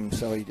front of him,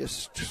 so he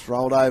just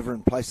rolled over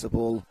and placed the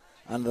ball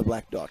under the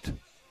black dot.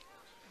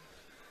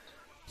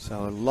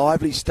 So a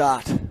lively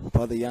start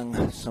by the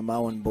young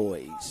Samoan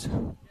boys.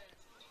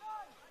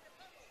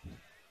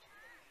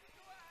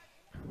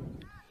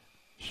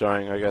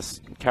 Showing, I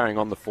guess, carrying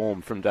on the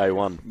form from day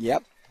one.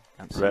 Yep.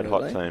 Absolutely.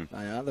 Red hot team.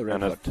 They are the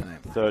red hot team.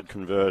 Third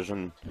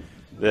conversion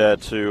there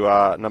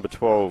to number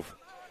 12,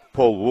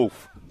 Paul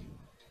Wolfe.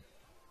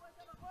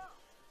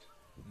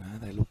 No,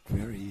 they look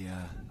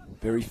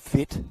very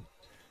fit,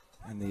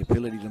 and the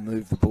ability to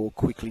move the ball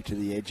quickly to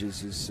the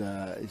edges is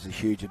a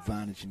huge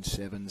advantage in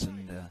 7's.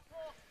 And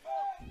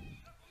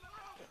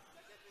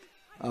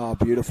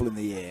beautiful in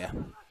the air.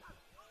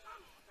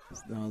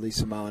 Oh, these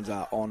Samoans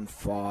are on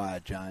fire,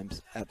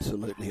 James.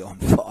 Absolutely on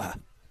fire.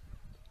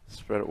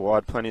 Spread it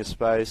wide, plenty of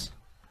space.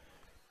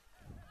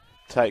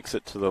 Takes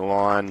it to the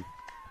line.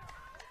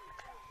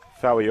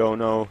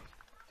 Fauiono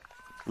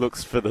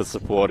looks for the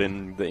support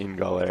in the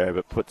in-goal area,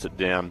 but puts it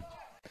down.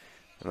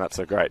 And that's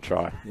a great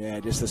try. Yeah,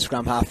 just the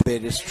scrum half there,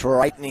 just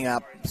straightening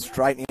up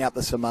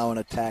the Samoan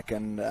attack,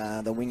 and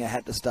the winger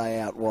had to stay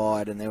out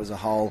wide, and there was a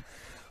hole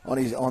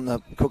on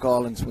the Cook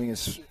Islands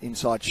winger's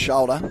inside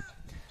shoulder.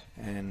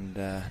 And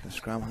the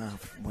scrum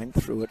half went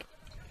through it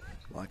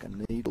like a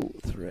needle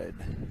thread.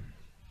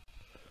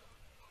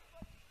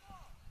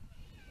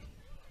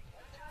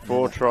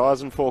 4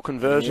 tries and 4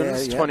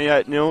 conversions,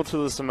 28-0 to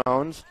the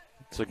Samoans.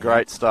 It's a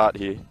great start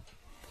here.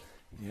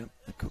 Yep,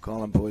 the Cook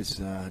Island boys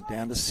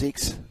down to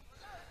 6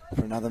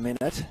 for another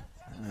minute.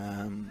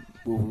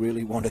 Will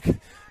really want to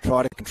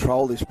try to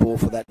control this ball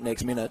for that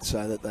next minute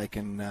so that they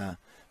can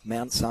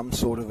mount some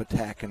sort of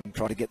attack and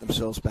try to get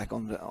themselves back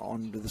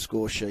onto the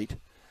score sheet.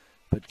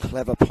 But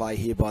clever play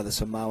here by the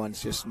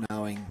Samoans, just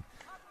knowing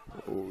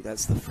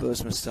that's the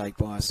first mistake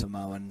by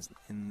Samoans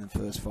in the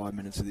first 5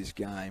 minutes of this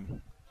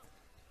game.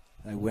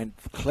 They went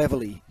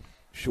cleverly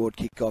short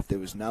kick off. There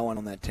was no one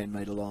on that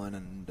 10-metre line,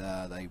 and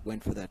they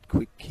went for that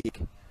quick kick.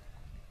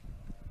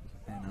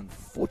 And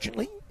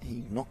unfortunately,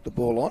 he knocked the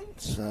ball on,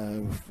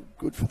 so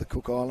good for the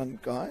Cook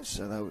Island guys.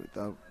 So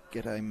they'll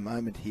get a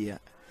moment here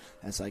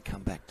as they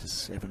come back to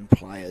 7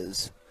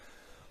 players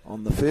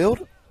on the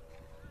field.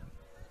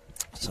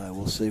 So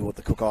we'll see what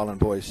the Cook Island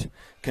boys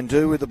can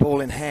do with the ball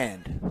in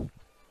hand.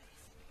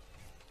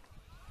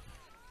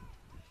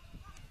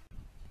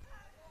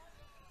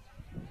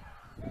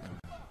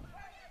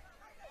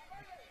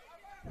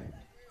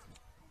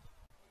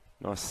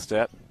 Nice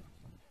step.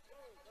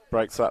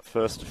 Breaks that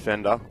first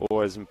defender,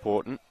 always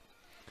important.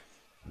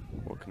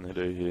 What can they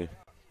do here?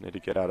 Need to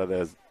get out of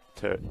there,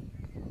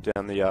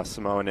 down the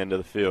Samoan end of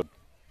the field.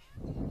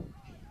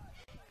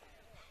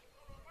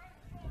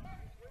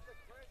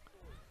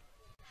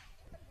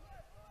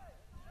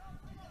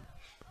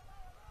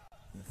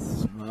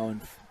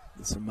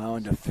 The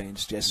Samoan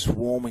defence just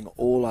swarming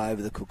all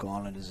over the Cook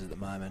Islanders at the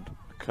moment.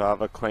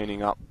 Carver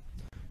cleaning up,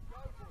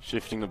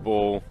 shifting the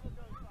ball.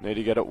 Need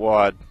to get it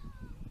wide.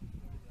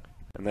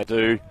 And they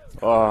do.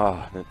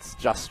 Oh, it's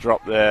just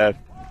dropped there.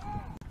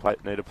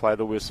 Need to play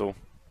the whistle.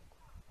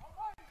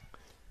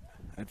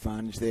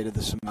 Advantage there to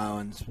the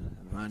Samoans.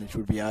 Advantage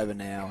would be over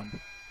now.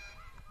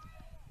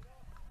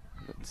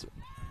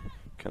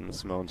 Can the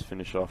Samoans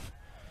finish off?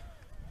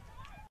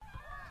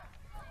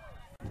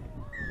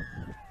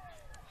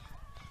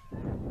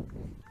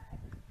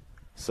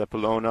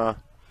 Sepulona.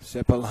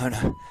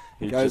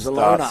 He goes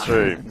Alona.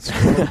 Through.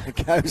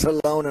 Goes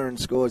Alona and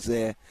scores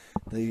there.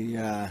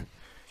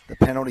 The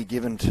penalty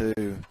given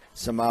to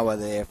Samoa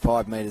there,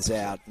 5 metres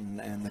out,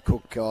 and the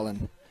Cook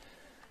Island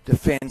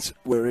defence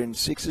were in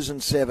 6's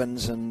and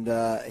 7's, and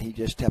he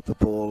just tapped the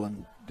ball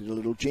and did a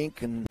little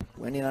jink and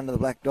went in under the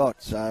black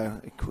dot. So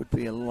it could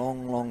be a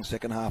long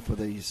second half for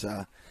these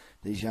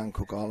young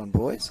Cook Island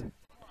boys.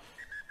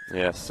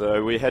 Yeah,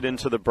 so we head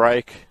into the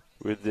break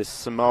with this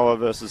Samoa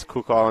versus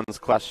Cook Islands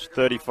clash,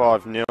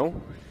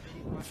 35-0.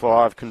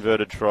 5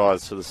 converted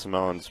tries to the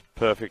Samoans.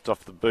 Perfect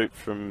off the boot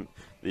from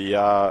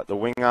the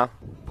winger,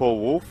 Paul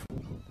Wolfe.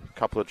 A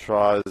couple of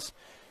tries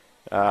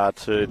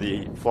to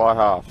the fly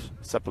half,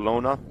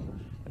 Sepulona,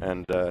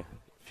 and a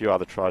few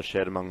other tries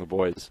shared among the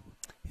boys.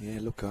 Yeah,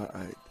 look,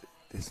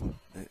 it's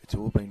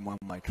all been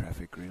one-way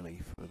traffic really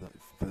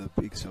for the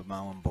big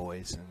Samoan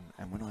boys,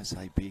 and when I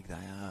say big,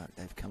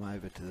 they've come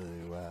over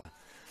to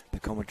the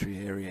commentary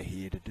area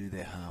here to do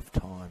their half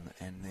time,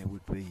 and there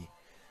would be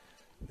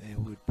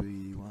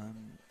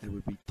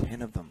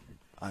 10 of them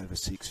over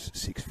 6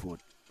 foot,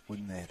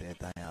 wouldn't there?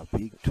 They are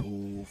big,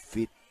 tall,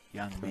 fit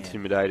young men.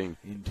 Intimidating,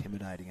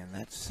 and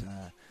that's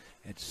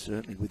it's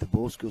certainly with the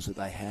ball skills that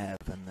they have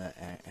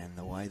and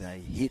the way they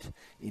hit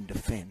in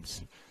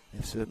defence.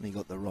 They've certainly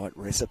got the right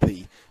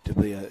recipe to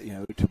be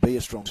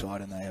a strong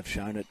side, and they have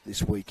shown it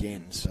this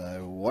weekend.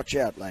 So watch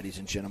out, ladies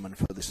and gentlemen,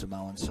 for the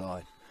Samoan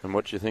side. And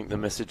what do you think the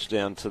message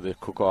down to the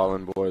Cook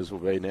Island boys will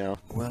be now?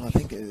 Well, I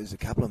think there's a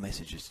couple of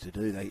messages to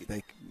do.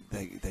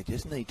 They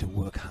just need to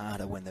work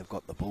harder when they've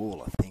got the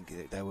ball. I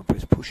think they were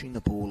just pushing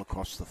the ball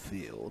across the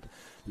field,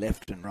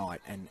 left and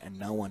right, and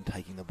no one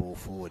taking the ball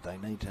forward.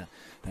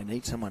 They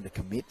need someone to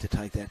commit to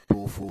take that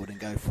ball forward and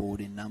go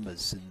forward in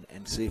numbers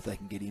and see if they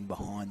can get in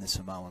behind the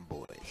Samoan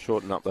boys.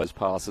 Shorten up those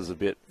passes a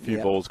bit. A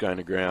few balls going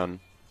to ground.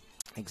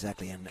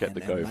 Exactly, and get the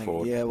go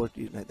forward. Yeah, well,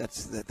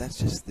 that's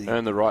just the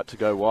earn the right to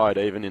go wide,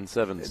 even in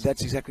 7's.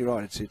 That's exactly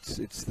right.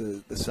 It's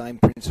the same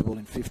principle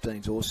in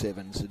 15's or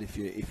 7's, that if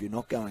you're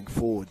not going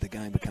forward, the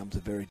game becomes a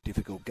very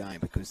difficult game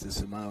because the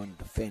Samoan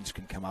defence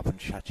can come up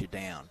and shut you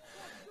down.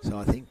 So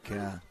I think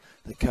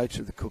the coach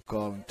of the Cook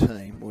Island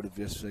team would have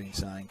just been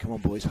saying, "Come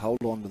on, boys,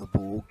 hold on to the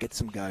ball, get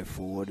some go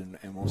forward,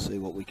 and we'll see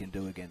what we can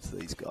do against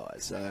these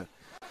guys." So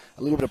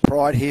a little bit of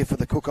pride here for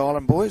the Cook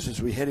Island boys as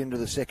we head into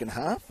the second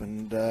half,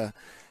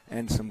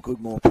 and some good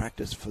more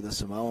practice for the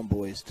Samoan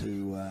boys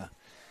to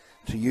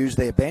use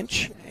their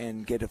bench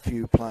and get a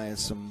few players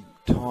some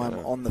time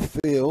on the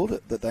field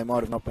that they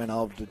might have not been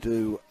able to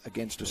do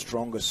against a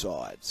stronger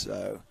side.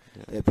 So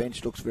their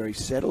bench looks very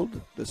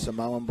settled, the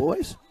Samoan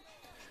boys.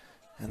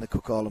 And the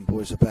Cook Island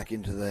boys are back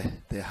into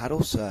their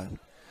huddle. So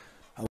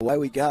away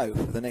we go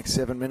for the next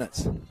 7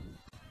 minutes.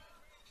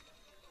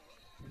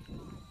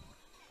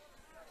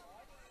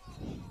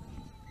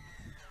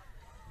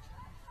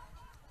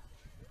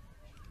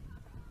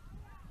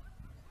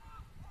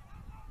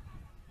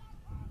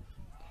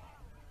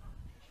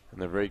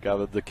 And they've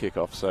regathered the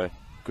kickoff, so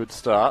good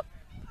start.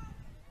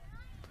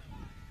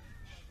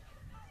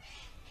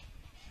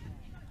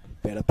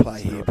 Better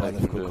play here by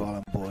the Cook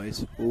Island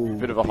boys. Ooh,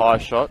 bit of a high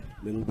shot.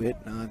 A little bit.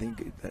 No, I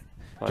think that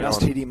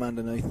just hit him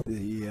underneath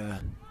the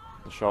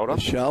shoulder.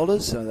 The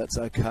shoulders, so that's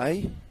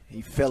okay.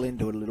 He fell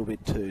into it a little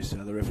bit too, so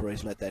the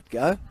referees let that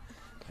go.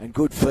 And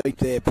good feet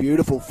there,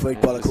 beautiful feet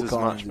by the Cook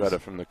Islanders. This is much better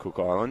from the Cook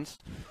Islands.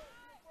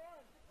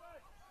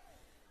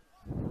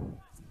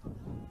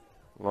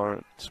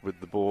 Lawrence with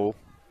the ball.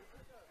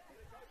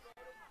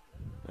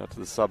 Out to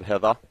the sub,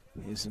 Heather.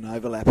 Here's an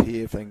overlap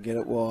here if they can get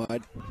it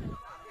wide.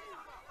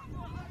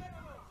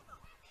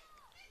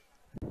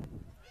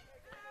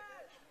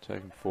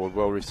 Taken forward,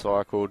 well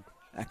recycled.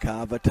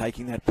 Akava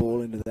taking that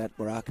ball into that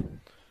ruck.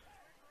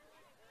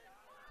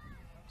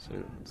 So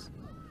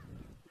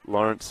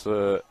Lawrence,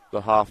 the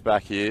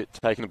halfback here,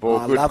 taking the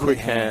ball. Good quick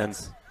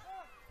hands.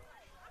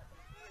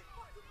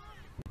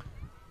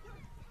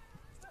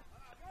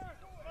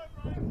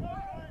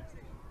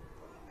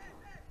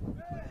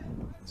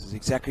 This is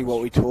exactly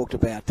what we talked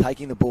about,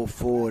 taking the ball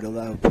forward,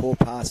 although a poor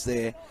pass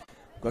there.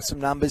 Got some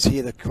numbers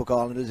here, the Cook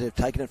Islanders have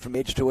taken it from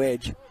edge to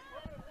edge.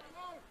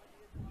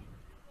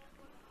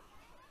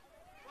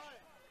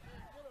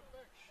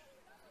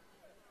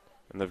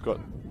 And they've got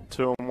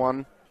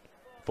 2-on-1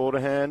 ball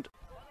to hand.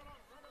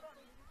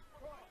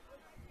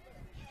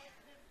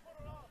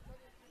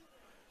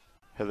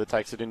 Heather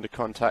takes it into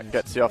contact,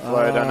 gets the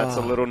offload, and it's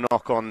a little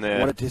knock on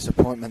there. What a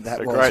disappointment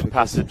that was. A great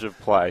passage of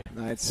play.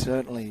 They'd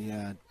certainly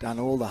done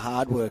all the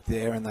hard work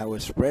there, and they were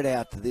spread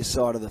out to this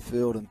side of the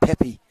field. And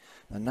Pepe,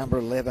 the number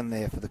 11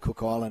 there for the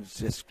Cook Islands,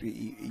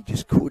 he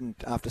just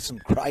couldn't, after some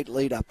great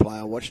lead-up play.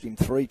 I watched him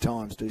 3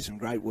 times do some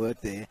great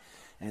work there,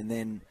 and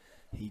then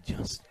he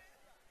just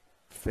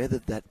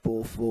feathered that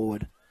ball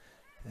forward,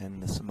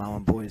 and the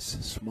Samoan boys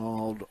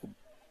smiled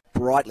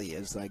brightly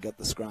as they got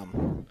the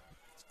scrum,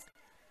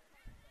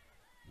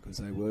 because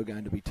they were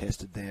going to be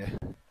tested there.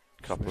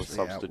 A couple of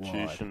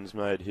substitutions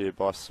made here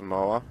by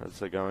Samoa as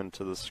they go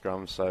into the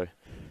scrum, so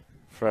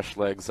fresh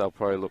legs, they'll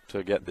probably look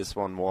to get this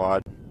one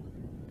wide.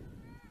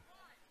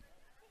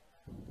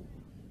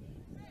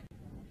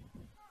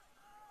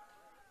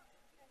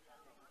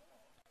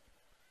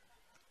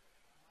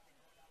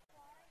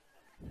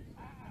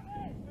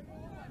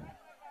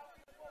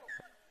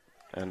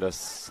 And a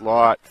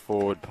slight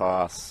forward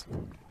pass.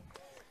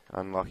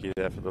 Unlucky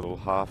there for the little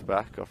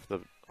halfback off the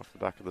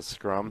back of the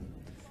scrum.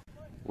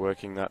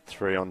 Working that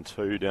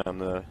 3-on-2 down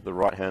the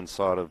right-hand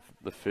side of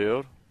the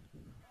field.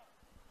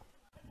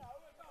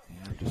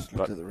 Yeah, I just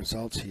looked at the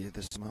results here.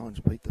 The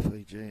Samoans beat the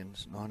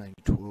Fijians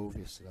 19-12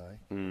 yesterday.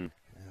 And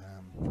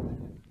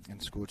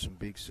scored some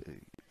big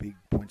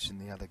points in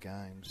the other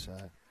games. So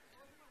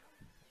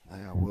they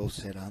are well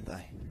set, aren't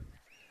they?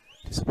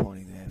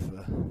 Disappointing there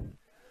for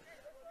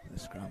the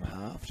scrum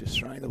half, just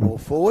throwing the ball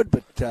forward,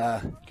 but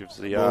gives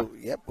the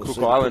we'll Cook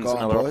Islands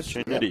another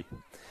opportunity.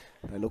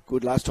 Yep. They looked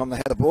good last time they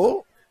had the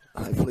ball.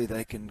 Hopefully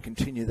they can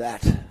continue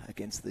that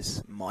against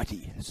this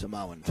mighty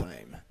Samoan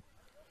team.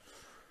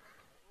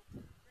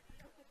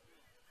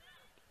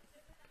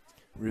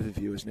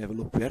 Riverview has never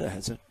looked better,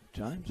 has it,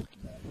 James?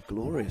 A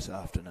glorious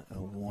afternoon,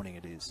 morning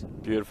it is.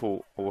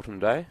 Beautiful autumn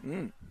day.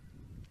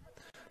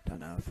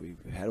 Don't know if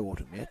we've had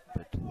autumn yet,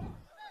 but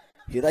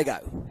here they go.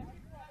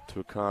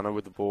 Tuakana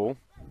with the ball.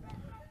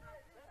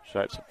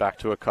 Shapes it back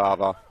to a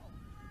Carver.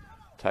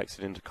 Takes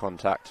it into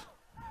contact.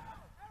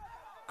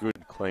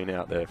 Good clean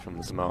out there from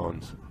the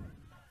Samoans.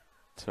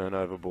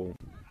 Turnover ball.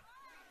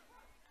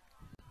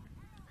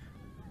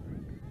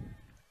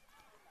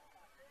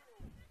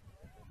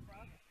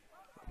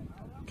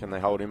 Can they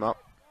hold him up?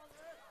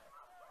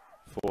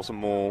 Force some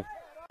more.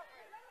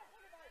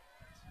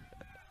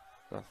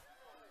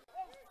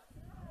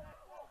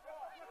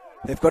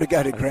 They've got to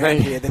go to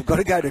ground here. They've got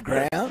to go to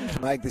ground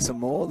to make this a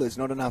maul. There's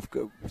not enough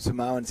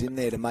Samoans in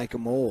there to make a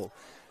maul.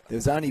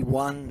 There's only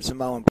one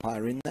Samoan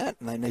player in that,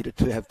 and they needed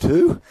to have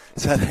 2.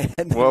 So they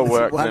had well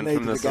worked then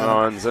from the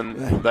Samoans,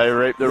 and they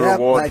reap the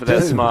reward for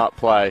their smart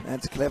play.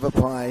 That's clever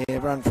play.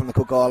 Everyone from the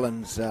Cook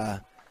Islands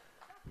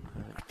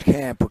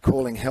camp were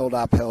calling held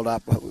up,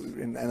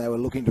 and they were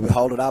looking to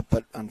hold it up,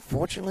 but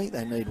unfortunately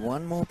they need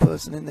one more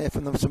person in there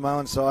from the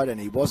Samoan side,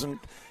 and he wasn't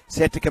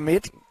set to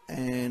commit.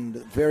 And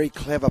very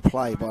clever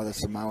play by the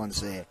Samoans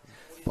there.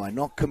 By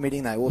not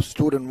committing, they all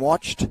stood and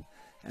watched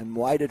and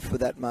waited for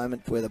that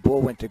moment where the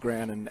ball went to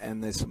ground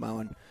and the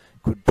Samoan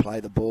could play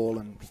the ball,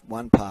 and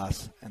one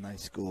pass and they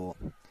score.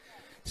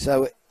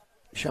 So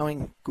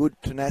showing good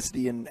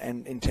tenacity and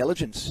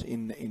intelligence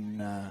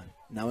in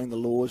knowing the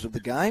laws of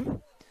the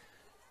game.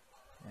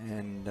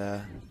 And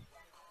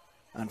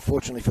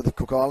unfortunately for the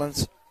Cook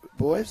Islands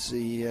boys,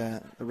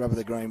 the rub of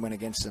the green went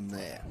against them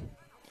there.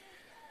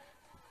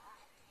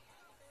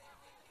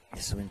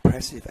 There's some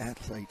impressive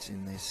athletes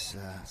in this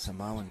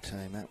Samoan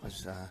team. That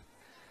was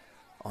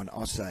on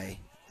Osei,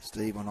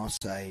 Steve on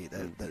Osei,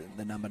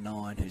 the number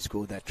 9 who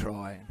scored that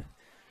try.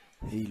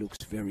 And he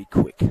looks very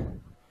quick.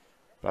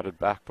 Batted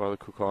back by the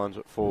Cook Islands,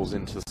 it falls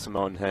into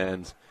Samoan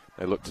hands.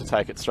 They look to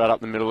take it straight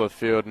up the middle of the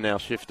field and now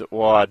shift it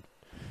wide.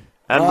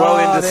 And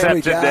well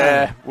intercepted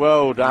there.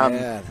 Well done.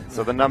 Yeah.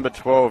 So the number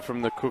 12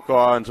 from the Cook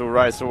Islands will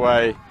race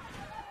away.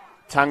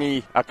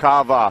 Tangi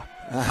Akava.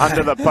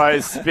 Under the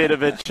post, bit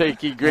of a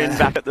cheeky grin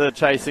back at the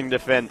chasing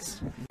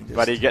defence,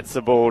 but he gets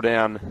the ball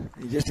down.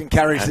 He just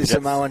encouraged the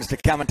Samoans to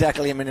come and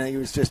tackle him, and he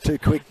was just too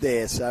quick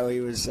there. So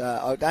he was,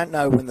 I don't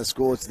know when the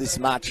score's this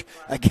much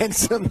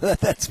against them,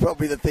 that's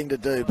probably the thing to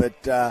do,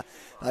 but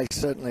they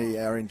certainly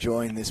are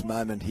enjoying this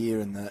moment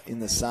here in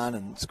the sun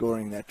and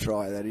scoring that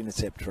try, that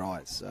intercept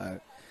try. So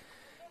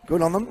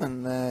good on them,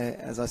 and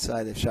as I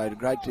say, they've showed a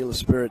great deal of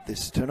spirit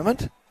this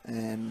tournament.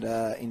 And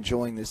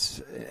enjoying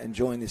this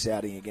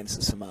outing against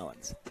the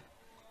Samoans.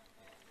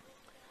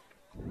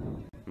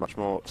 Much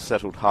more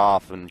settled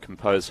half and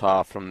composed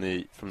half from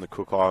the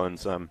Cook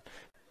Islands.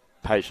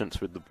 Patience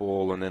with the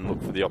ball and then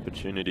look for the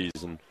opportunities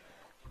and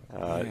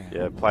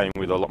playing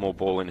with a lot more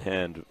ball in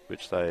hand,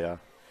 which they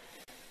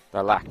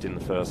lacked in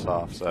the first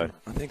half. So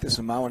I think the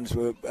Samoans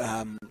were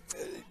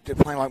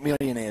playing like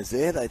millionaires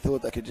there. They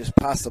thought they could just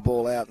pass the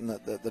ball out and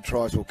the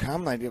tries will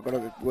come. They've got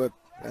to work,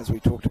 as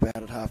we talked about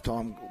at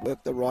half-time,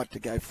 worked the right to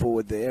go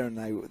forward there, and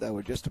they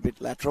were just a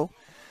bit lateral,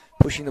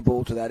 pushing the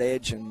ball to that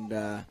edge,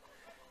 and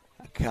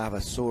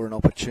Carver saw an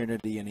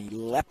opportunity and he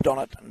leapt on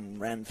it and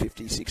ran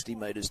 50, 60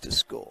 metres to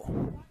score.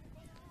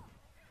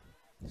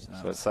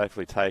 So it's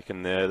safely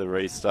taken there, the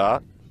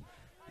restart.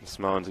 The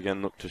Samoans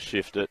again look to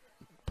shift it.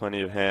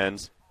 Plenty of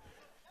hands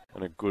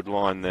and a good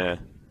line there.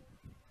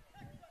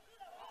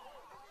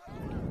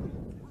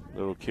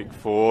 Little kick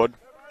forward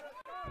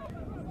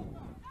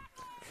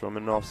from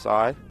an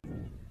offside.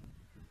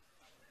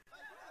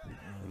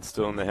 And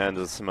still in the hands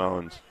of the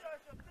Samoans.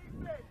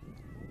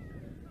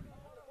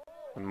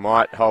 And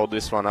might hold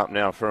this one up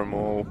now for a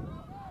maul.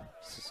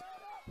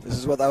 This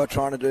is what they were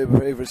trying to do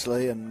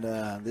previously, and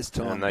this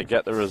time. And they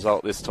get the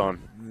result this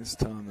time. This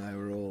time they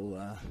were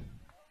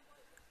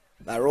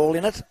all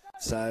in it.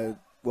 So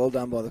well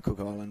done by the Cook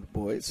Island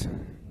boys.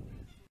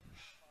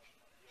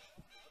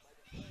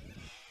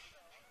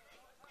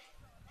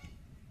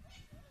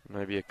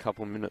 Maybe a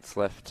couple minutes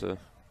left to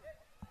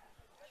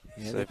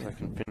see if they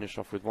can finish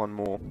off with one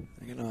more.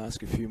 They're going to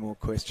ask a few more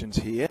questions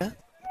here.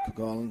 Cook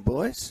Island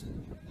boys.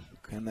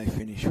 Can they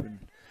finish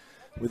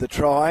with a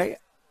try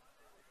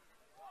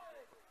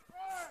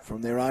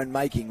from their own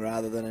making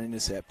rather than an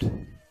intercept?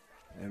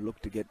 They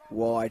look to get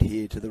wide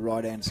here to the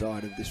right-hand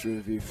side of this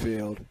Riverview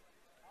field.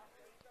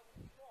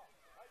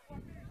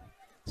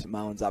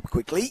 Samoans up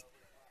quickly.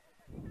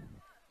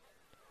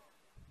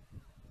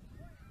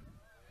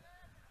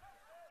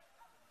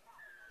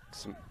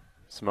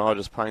 Samoa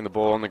just playing the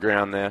ball on the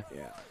ground there.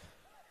 Yeah.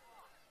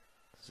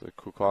 So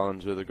Cook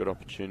Islands with a good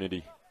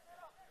opportunity.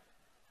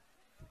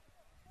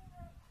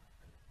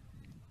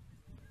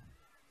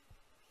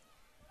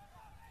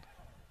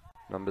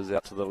 Numbers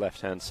out to the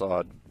left-hand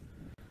side.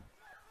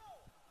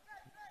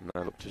 And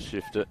they look to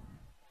shift it.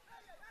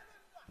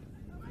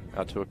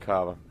 Out to a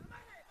Carver.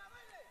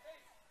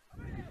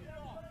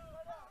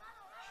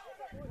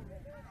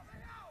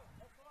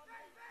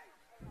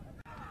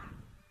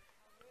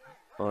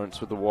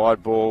 Lawrence with the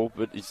wide ball,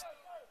 but he's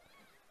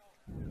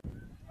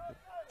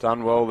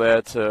done well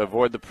there to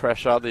avoid the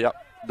pressure,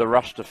 the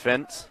rush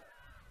defence.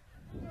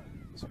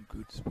 Some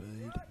good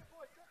speed.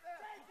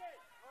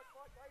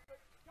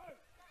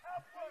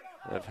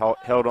 They've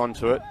held on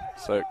to it.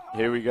 So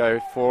here we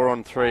go,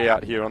 4-on-3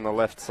 out here on the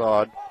left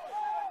side.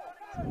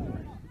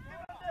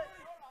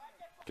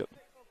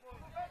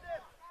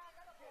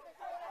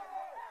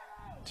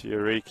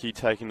 Tiariki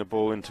taking the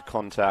ball into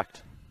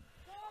contact.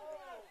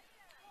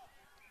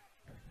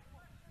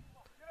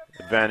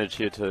 Advantage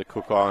here to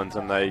Cook Islands,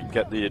 and they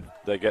get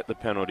the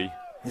penalty.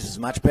 This is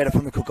much better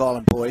from the Cook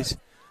Island boys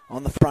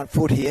on the front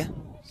foot here.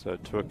 So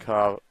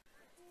Tuakar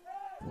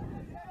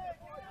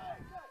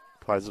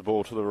plays the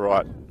ball to the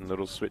right, and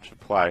little switch of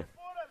play.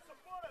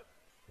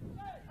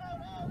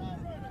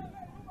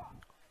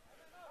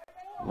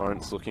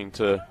 Lawrence looking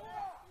to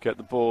get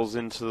the balls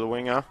into the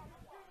winger.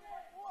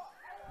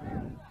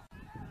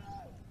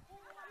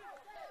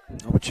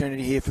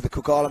 Opportunity here for the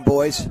Cook Island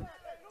boys.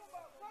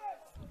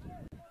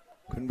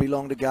 Couldn't be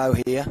long to go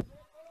here.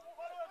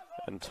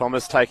 And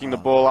Thomas taking the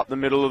ball up the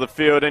middle of the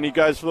field, and he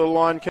goes for the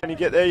line. Can he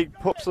get there? He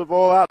pops the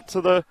ball out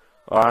to the...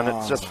 and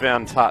it's just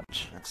found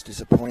touch. That's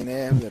disappointing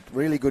there. But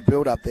really good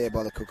build-up there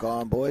by the Cook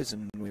Island boys,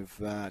 and we've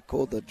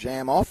called the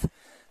jam off.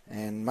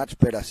 And much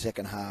better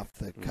second half.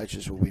 The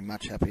coaches will be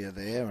much happier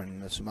there,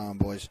 and the Samoan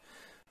boys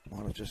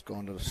might have just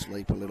gone to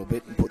sleep a little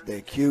bit and put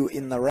their cue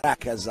in the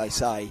rack, as they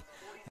say,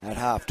 at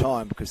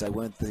half-time, because they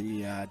weren't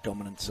the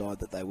dominant side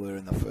that they were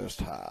in the first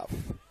half.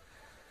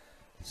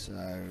 So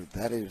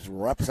that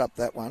wraps up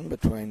that one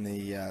between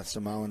the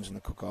Samoans and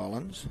the Cook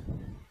Islands.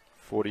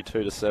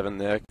 42-7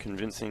 there,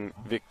 convincing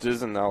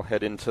victors, and they'll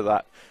head into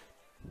that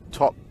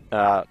top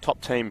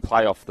team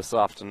playoff this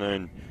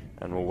afternoon,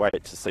 and we'll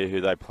wait to see who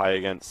they play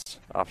against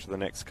after the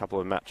next couple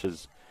of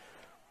matches.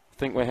 I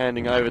think we're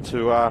handing over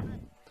to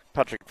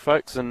Patrick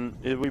Folks,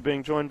 and we're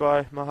being joined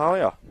by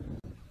Mahalia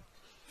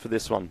for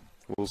this one.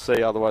 We'll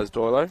see, otherwise,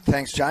 Doilo.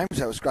 Thanks, James.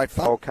 That was great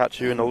fun. I'll catch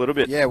you in a little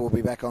bit. Yeah, we'll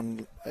be back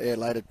on air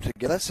later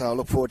together, so I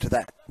look forward to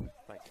that.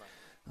 Thanks,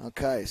 mate.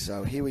 Okay,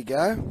 so here we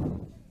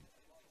go.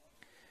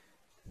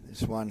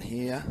 This one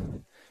here,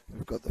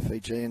 we've got the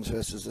Fijians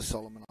versus the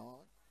Solomon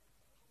Islands.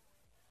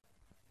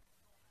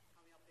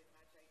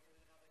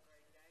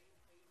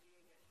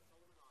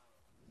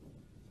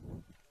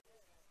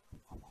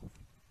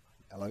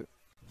 Hello.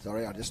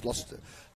 Sorry, I just lost